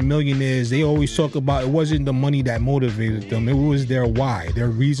 billionaires and millionaires, they always talk about it wasn't the money that motivated them. It was their why, their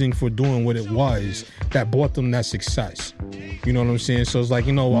reason for doing what it was that brought them that success. You know what I'm saying? So it's like,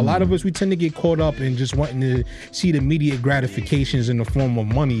 a lot of us, we tend to get caught up in just wanting to see the immediate gratifications in the form of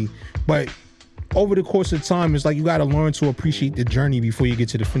money. But over the course of time, it's like you got to learn to appreciate the journey before you get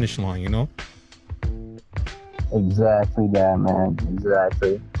to the finish line, Exactly that, man.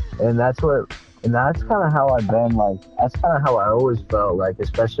 Exactly. And that's kind of how I've been, like, that's kind of how I always felt, like,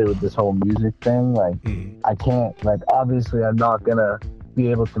 especially with this whole music thing. Like, I can't, like, obviously I'm not gonna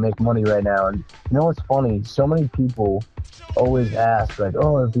be able to make money right now. And you know what's funny? So many people always ask, like,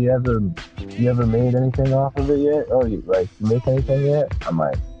 "Oh, have you ever made anything off of it yet? Oh, you make anything yet?" I'm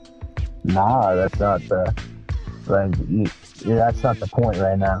like, "Nah, that's not the that's not the point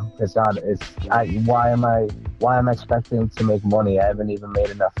right now. It's not. Why am I expecting to make money? I haven't even made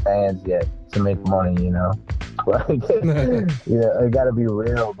enough fans yet to make money. You know, like, I got to be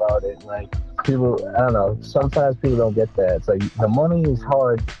real about it. Like, people, I don't know. Sometimes people don't get that. It's like the money is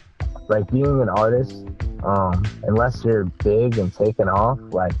hard. Like, being an artist, unless you're big and taking off,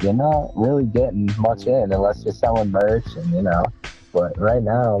 like, you're not really getting much in unless you're selling merch and But right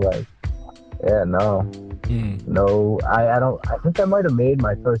now, like, yeah, no. No, I don't. I think I might have made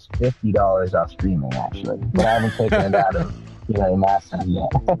my first $50 off streaming, actually, but I haven't taken it out of masters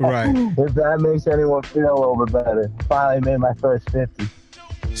yet. Right. If that makes anyone feel a little bit better, finally made my first 50.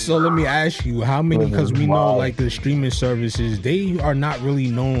 So let me ask you, how many? Because we know, like, the streaming services, they are not really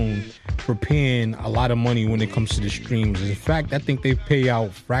known for paying a lot of money when it comes to the streams. In fact, I think they pay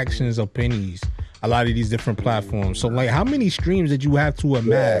out fractions of pennies. A lot of these different platforms. So, like, how many streams did you have to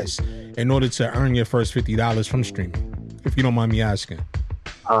amass in order to earn your first $50 from streaming? If you don't mind me asking.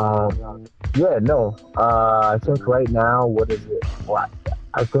 I think right now, what is it? What?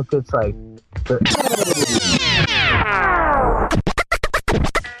 I think it's like.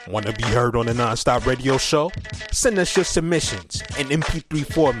 Want to be heard on the Non-Stop Radio Show? Send us your submissions in MP3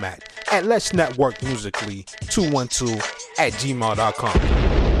 format at Let's Network Musically 212@gmail.com.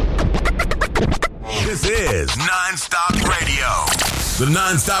 This is Non-Stop Radio. The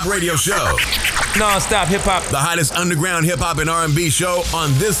Non-Stop Radio Show. Non-stop hip-hop. The hottest underground hip-hop and R&B show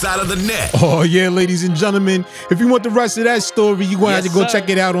on this side of the net. Oh, yeah, ladies and gentlemen. If you want the rest of that story, you're going to have to go check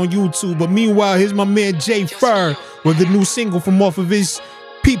it out on YouTube. But meanwhile, here's my man Jay Ferr with the new single from off of his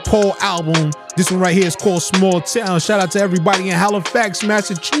Peep album. This one right here is called Small Town. Shout out to everybody in Halifax,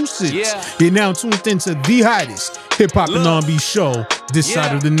 Massachusetts. Yeah. You're now tuned into the hottest hip-hop and R&B show this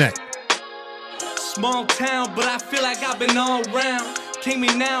side of the net. Small town, but I feel like I've been all around. King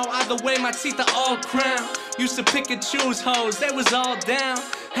me now, either way, my teeth are all crowned. Used to pick and choose hoes, they was all down.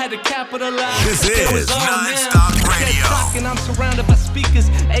 Had to capitalize. This is Non-Stop Radio. Talking, I'm surrounded by speakers.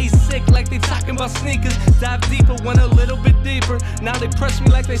 A-sick like they talking about sneakers. Dive deeper, went a little bit deeper. Now they press me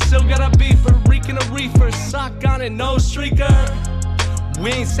like they still got a beeper. Reeking a reefer, sock on it, no streaker.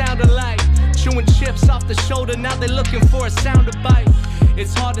 We ain't sound alike. Chewing chips off the shoulder, now they looking for a sounder bite.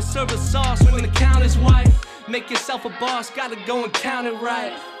 It's hard to serve a sauce when the count is white. Make yourself a boss, gotta go and count it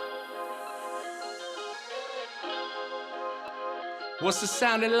right. What's it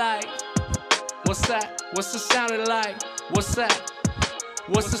sounding like? What's that? What's it sounding like? What's that?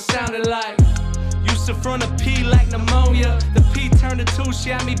 What's it sounding like? Used to front a P like pneumonia. The P turned to two, she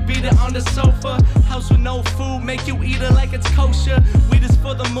had me beat it on the sofa. House with no food, make you eat it like it's kosher. Weed is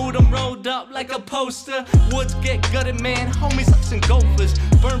for the mood, I'm rolled up like a poster. Woods get gutted, man, homies like some gophers.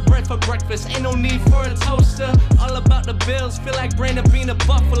 Burn bread for breakfast, ain't no need for a toaster. All about the bills, feel like Brandon being a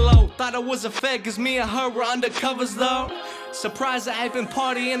buffalo. Thought I was a fed, cause me and her were undercovers though. Surprised I ain't been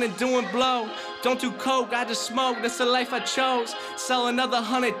partying and doing blow. Don't do coke, I just smoke, that's the life I chose. Sell another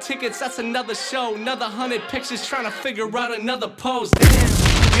 100 tickets, that's another show. Another 100 pictures, trying to figure out another pose. Damn,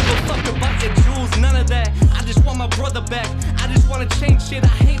 give a fuck about your jewels, none of that. I just want my brother back. I just wanna change shit, I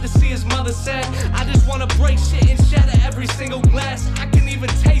hate to see his mother sad. I just wanna break shit and shatter every single glass. I can even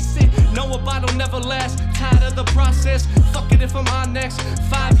taste it, know a bottle never lasts. Tired of the process, fuck it if I'm on next.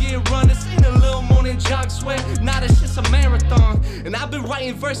 5-year run, this ain't a little morning jog sweat. Nah, this shit's a marathon. And I've been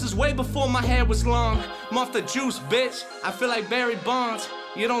writing verses way before my hair was long. I'm off the juice, bitch, I feel like Barry Bonds.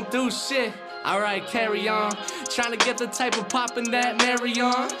 You don't do shit, alright, carry on. Trying to get the type of poppin' that Mary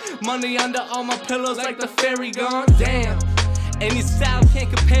on. Money under all my pillows like the fairy gone. Damn, any style can't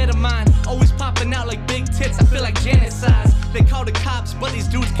compare to mine. Always popping out like big tits, I feel like Janet size. They call the cops, but these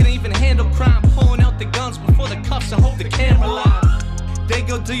dudes can't even handle crime. Pulling out the guns before the cuffs, I hope the camera live. They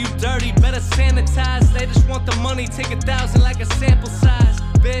go do you dirty, better sanitize. They just want the money, take 1,000 like a sample size.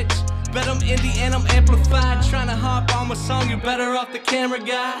 Bitch, bet I'm indie and I'm amplified. Trying to hop on my song, you better off the camera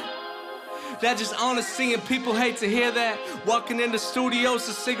guy. That just honesty and people hate to hear that. Walking in the studios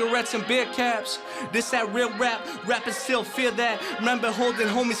with cigarettes and beer caps. This that real rap, rappers still fear that. Remember holding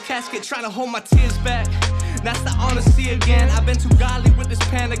homie's casket, trying to hold my tears back. That's the honesty again. I've been too godly with this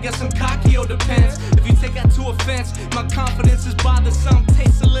pen. I guess I'm cocky, or depends. If you take that to offense, my confidence is bothersome.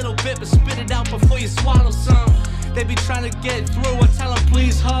 Taste a little bit, but spit it out before you swallow some. They be trying to get through, I tell them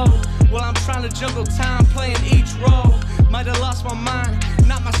please hold. Well, I'm trying to juggle time, playing each role. Might have lost my mind,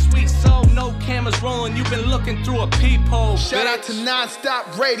 not my sweet soul. No cameras rolling, you've been looking through a peephole. Shout out to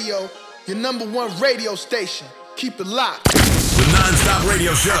Non-Stop Radio, your #1 radio station. Keep it locked. the non-stop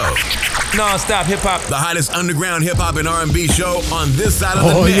radio show. Non-stop hip-hop. The hottest underground hip-hop and R&B show on this side of the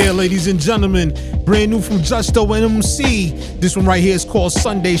net. Oh yeah, ladies and gentlemen. Brand new from Justo and MC. This one right here is called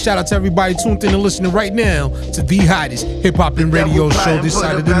Sunday. Shout out to everybody tuned in and listening right now to the hottest hip-hop and radio show this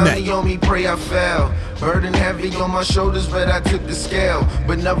side of the net. On me, pray I fell. Burden heavy on my shoulders, but I took the scale.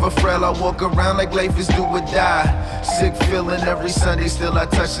 But never frail, I walk around like life is do or die. Sick feeling every Sunday, still I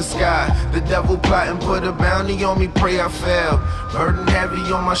touch the sky. The devil plotting, put a bounty on me, pray I fell. Burden heavy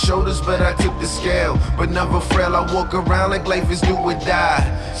on my shoulders, but I took the scale. But never frail, I walk around like life is do or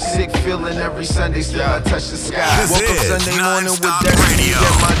die. Sick feeling every Sunday, still I touch the sky. Woke up Sunday morning with destiny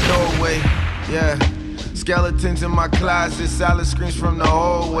at my doorway. Yeah, skeletons in my closet, silent screams from the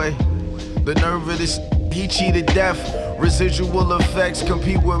hallway. The nerve of this, he cheated death. Residual effects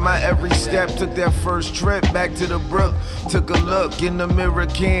compete with my every step. Took that first trip back to the brook. Took a look in the mirror,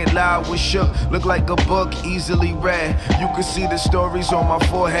 can't lie, was shook. Look like a book, easily read. You can see the stories on my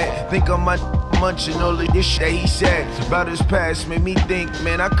forehead. Think of my munching all of this shit he said about his past. Made me think,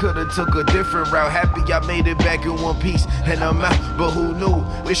 man, I could've took a different route. Happy I made it back in one piece and I'm out, but who knew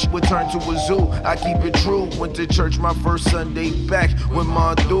this would turn to a zoo. I keep it true. Went to church my first Sunday back when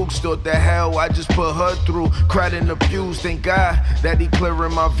my Dukes thought the hell I just put her through. Cried in the pews, thank God that he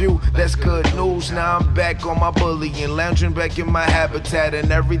clearing my view. That's good news. Now I'm back on my bullying, lounging back in my habitat,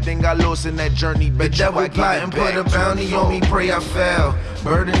 and everything I lost in that journey. The devil plotting, put a bounty on me, pray I fell.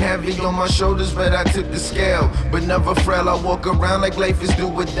 Burden heavy on my shoulders, but I took the scale. But never frail, I walk around like life is do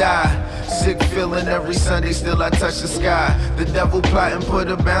or die. Sick feeling every Sunday, still I touch the sky. The devil plotting, put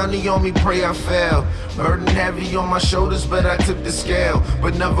a bounty on me, pray I fell. Burden heavy on my shoulders, but I took the scale.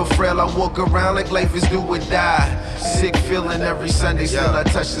 But never frail, I walk around like life is do or die. Sick feeling every Sunday, still I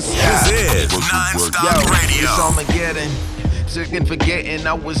touch the sky. This is non-stop radio. It's Armageddon. Sick and forgetting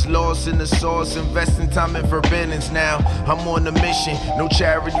I was lost in the source. Investing time in forbiddance. Now I'm on a mission, no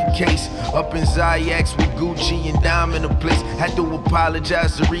charity case. Up in Zayax with Gucci and Dime in the place. Had to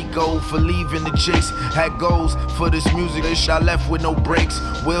apologize to Rico for leaving the chase. Had goals for this music, I left with no brakes.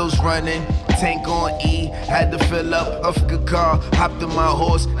 Wheels running, tank on E. Had to fill up, off the car, hopped on my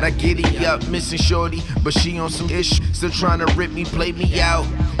horse. Now giddy up, missing shorty, but she on some ish. Still trying to rip me, play me out.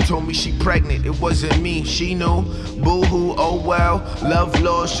 Told me she pregnant, it wasn't me, she knew. Boo-hoo, oh well, love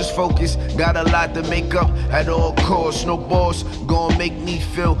lost, just focus. Got a lot to make up at all costs. No boss, gon' make me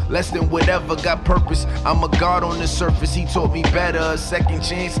feel less than whatever. Got purpose, I'm a god on the surface. He taught me better, a second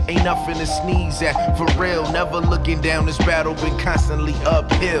chance ain't nothing to sneeze at. For real, never looking down, this battle been constantly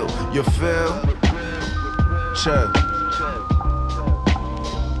uphill. You feel? Chuck.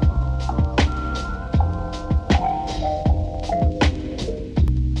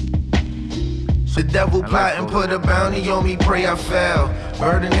 The devil plotting, put a bounty on me, pray I fell.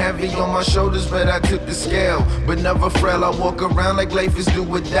 Burden heavy on my shoulders, but I took the scale. But never frail, I walk around like life is do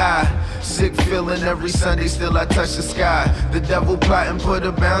or die. Sick feeling every Sunday, still I touch the sky. The devil plotting, put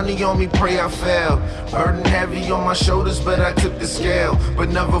a bounty on me, pray I fell. Burden heavy on my shoulders, but I took the scale. But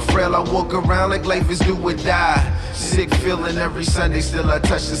never frail, I walk around like life is do or die. Sick feeling every Sunday, still I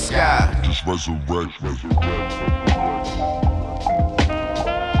touch the sky. Just resurrect.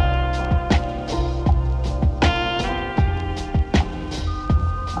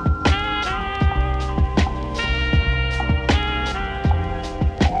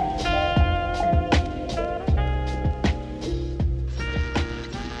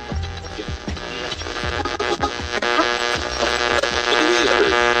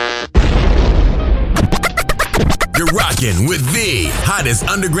 Rockin' with the hottest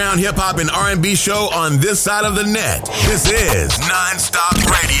underground hip-hop and R&B show on this side of the net. This is Non-Stop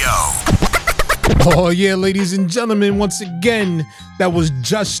Radio. Oh yeah, ladies and gentlemen, once again, that was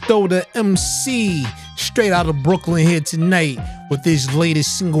Justo the MC, straight out of Brooklyn here tonight with his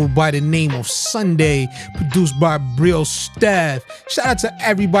latest single by the name of Sunday, produced by Brio Staff. Shout out to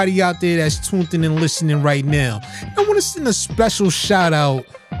everybody out there that's tuned in and listening right now. I want to send a special shout out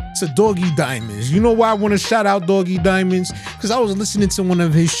to Doggy Diamonds. You know why I want to shout out Doggy Diamonds? Because I was listening to one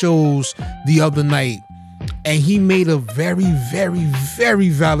of his shows the other night, and he made a very, very, very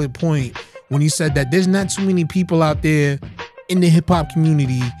valid point when he said that there's not too many people out there in the hip-hop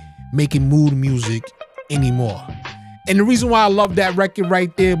community making mood music anymore. And the reason why I love that record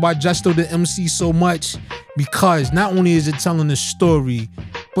right there by Justo the MC so much, because not only is it telling the story,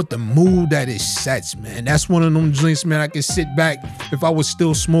 but the mood that it sets, man. That's one of them joints, man. I could sit back. If I was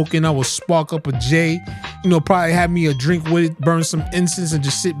still smoking, I would spark up a J, probably have me a drink with it, burn some incense, and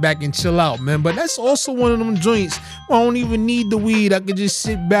just sit back and chill out, man. But that's also one of them joints where I don't even need the weed. I could just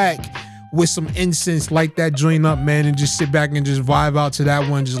sit back with some incense, light that joint up, man, and just sit back and just vibe out to that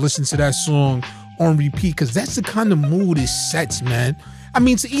one, just listen to that song on repeat, because that's the kind of mood it sets, man. I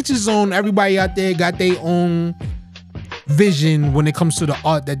mean, to each his own. Everybody out there got their own vision when it comes to the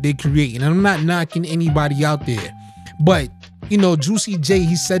art that they create, and I'm not knocking anybody out there, but you know, Juicy J,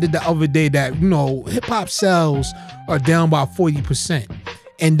 he said it the other day that, you know, hip-hop sales are down by 40%.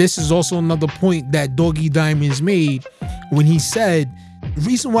 And this is also another point that Doggy Diamonds made when he said the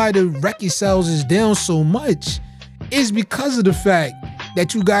reason why the record sales is down so much is because of the fact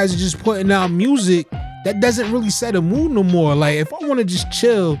that you guys are just putting out music that doesn't really set a mood no more. Like, if I want to just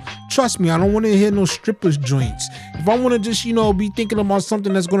chill, trust me, I don't want to hear no strippers joints. If I want to just, you know, be thinking about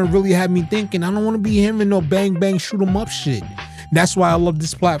something that's going to really have me thinking, I don't want to be hearing no bang, bang, shoot 'em up shit. That's why I love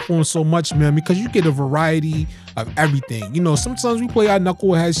this platform so much, man, because you get a variety of everything. You know, sometimes we play our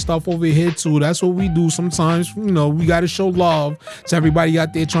knucklehead stuff over here too. That's what we do. Sometimes, you know, we got to show love to everybody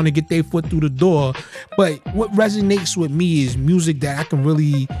out there trying to get their foot through the door. But what resonates with me is music that I can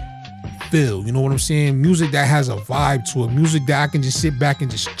really feel, you know what I'm saying? Music that has a vibe to it, music that I can just sit back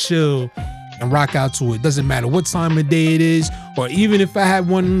and just chill and rock out to it. Doesn't matter what time of day it is, or even if I have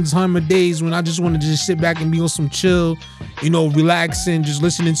one time of days when I just want to just sit back and be on some chill, you know, relaxing, just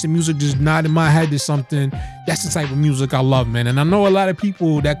listening to music, just nodding my head to something. That's the type of music I love, man. And I know a lot of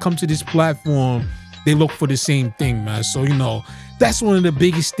people that come to this platform, they look for the same thing, man. So, you know, that's one of the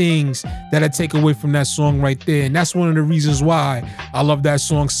biggest things that I take away from that song right there. And that's one of the reasons why I love that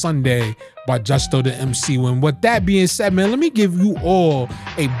song Sunday by Justo the MC. And with that being said, man, let me give you all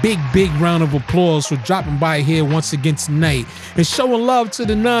a big round of applause for dropping by here once again tonight and showing love to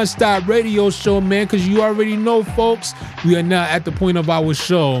the Non-Stop Radio Show, man, because you already know, folks, we are now at the point of our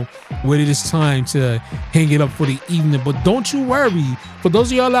show where it is time to hang it up for the evening. But don't you worry, for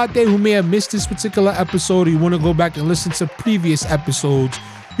those of y'all out there who may have missed this particular episode, or you want to go back and listen to previous episodes,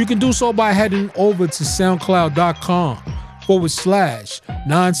 you can do so by heading over to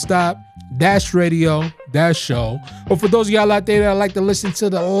soundcloud.com/nonstop-radio-show. Or for those of y'all out there that like to listen to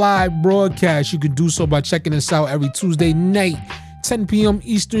the live broadcast, you can do so by checking us out every Tuesday night, 10 p.m.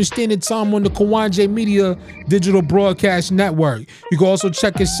 Eastern Standard Time on the Kawanje Media Digital Broadcast Network. You can also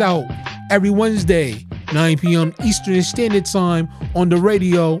check us out every Wednesday, 9 p.m. Eastern Standard Time on the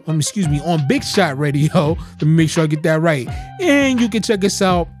radio, on Big Shot Radio. Let me make sure I get that right. And you can check us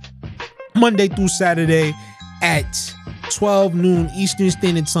out Monday through Saturday at 12 noon Eastern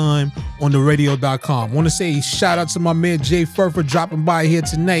Standard Time on the radio.com. Want to say shout out to my man Jay Ferr for dropping by here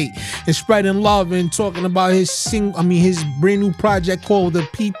tonight and spreading love and talking about his brand new project called the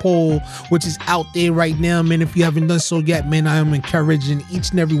Peep, which is out there right now, man. If you haven't done so yet, man, I am encouraging each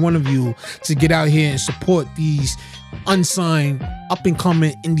and every one of you to get out here and support these unsigned,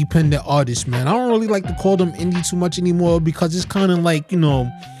 up-and-coming independent artists, man. I don't really like to call them indie too much anymore because it's kind of like, you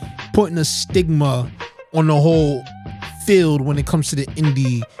know, putting a stigma on the whole field when it comes to the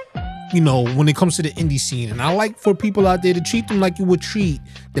indie, scene. And I like for people out there to treat them like you would treat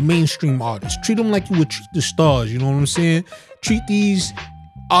the mainstream artists. Treat them like you would treat the stars, you know what I'm saying? Treat these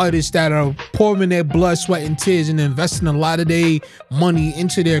artists that are pouring their blood, sweat, and tears and investing a lot of their money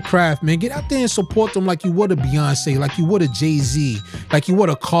into their craft, man. Get out there and support them like you would a Beyonce, like you would a Jay-Z, like you would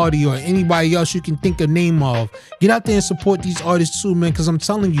a Cardi or anybody else you can think a name of. Get out there and support these artists too, man, because I'm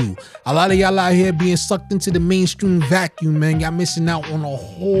telling you, a lot of y'all out here being sucked into the mainstream vacuum, man. Y'all missing out on a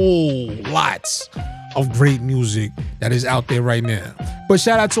whole lot of great music that is out there right now. But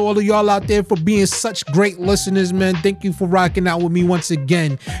shout out to all of y'all out there for being such great listeners, man. Thank you for rocking out with me once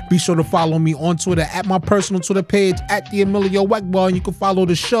again. Be sure to follow me on Twitter at my personal Twitter page at the Emilio Weckbar, and you can follow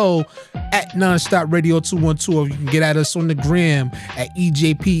the show at Nonstop Radio 212, or you can get at us on the gram at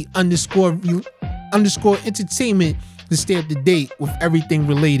EJP_entertainment to stay up to date with everything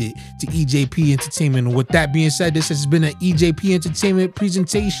related to EJP Entertainment. And with that being said, this has been an EJP Entertainment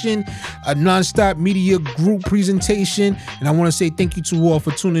presentation, a Non-Stop Media Group presentation, and I want to say thank you to all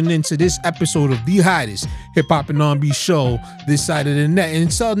for tuning in to this episode of the hottest hip-hop and R&B show this side of the net. And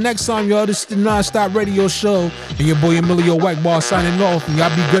until next time, y'all, this is the Non-Stop Radio Show, and your boy Emilio Weckbar signing off, and y'all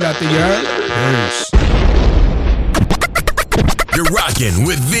be good out there, you heard? Peace. You're rocking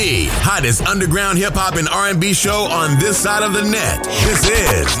with the hottest underground hip hop and R&B show on this side of the net. This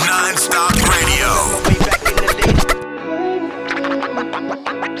is Nonstop Radio.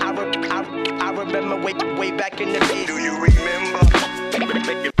 I remember way back in the day. Do you remember? Taking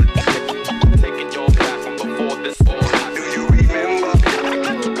your back from before this. Do you remember?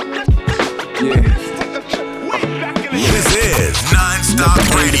 Yeah. This is Nonstop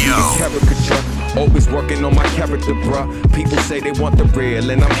Radio. Always working on my character, bruh. People say they want the real,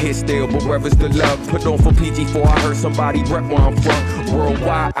 and I'm here still, but where is the love? Put on for PG4, I heard somebody rep where I'm from.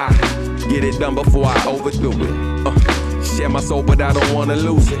 Worldwide, I get it done before I overdo it. Share my soul, but I don't wanna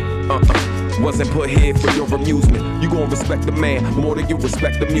lose it. wasn't put here for your amusement. You gon' respect the man more than you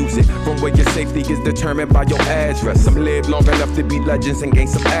respect the music. From where your safety is determined by your address. Some live long enough to be legends and gain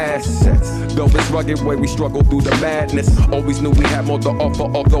some assets. Though it's rugged way we struggle through the madness. Always knew we had more to offer,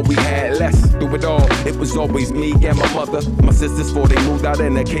 although we had less. Through it all, it was always me and my mother. My sisters before they moved out,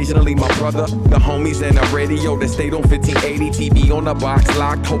 and occasionally my brother. The homies and the radio that stayed on 1580. TV on the box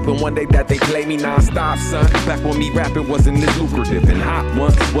locked, hoping one day that they play me non-stop, son. Back when me rapping wasn't as lucrative, and Hot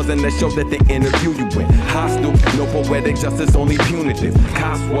Ones wasn't the show that they interview you in. Hostile, no poetic justice, only punitive.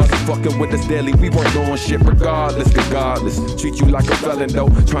 Cops was fucking with us daily, we weren't doing shit regardless. Treat you like a felon though,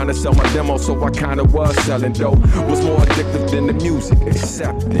 trying to sell my demo, so I kinda was selling dough. Was more addictive than the music,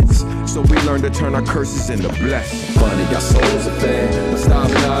 acceptance. So we learned to turn our curses into blessings. Funny, our souls are fair, we're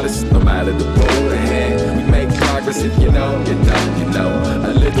starving artists, no matter the road ahead. We make progress if you know. A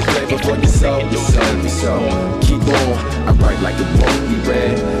little flavor for your soul. Keep on, I write like it won't be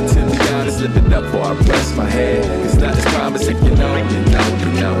read. Till the honest, lift it up before I rest my head. Cause nothing's promised if you know.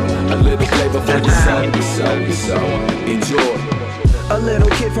 A little flavor for your soul. Enjoy. A little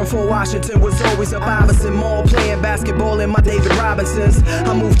kid from Fort Washington was always up Iverson Mall playing basketball in my David Robinsons.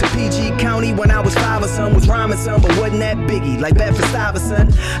 I moved to PG County when I was 5 or son. Was rhyming some, but wasn't that biggie like Bedford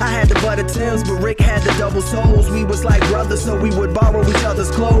Stuyvesant. I had the butter Timbs, but Rick had the double soles. We was like brothers, so we would borrow each other's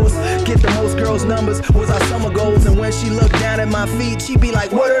clothes. Get the most girls' numbers was our summer goals. And when she looked down at my feet, she'd be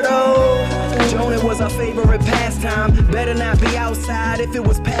like, what are those? Jonah was our favorite pastime. Better not be outside if it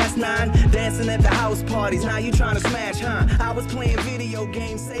was past 9. Dancing at the house parties, now you trying to smash, huh? I was playing video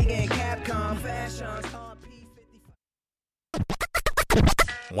games, Sega and Capcom, fashions,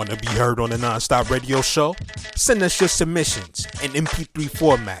 Want to be heard on the Non-Stop Radio Show? Send us your submissions in MP3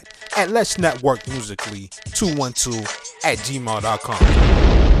 format at Let's Network Musically 212@gmail.com.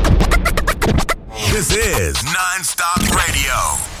 This is Non-Stop Radio.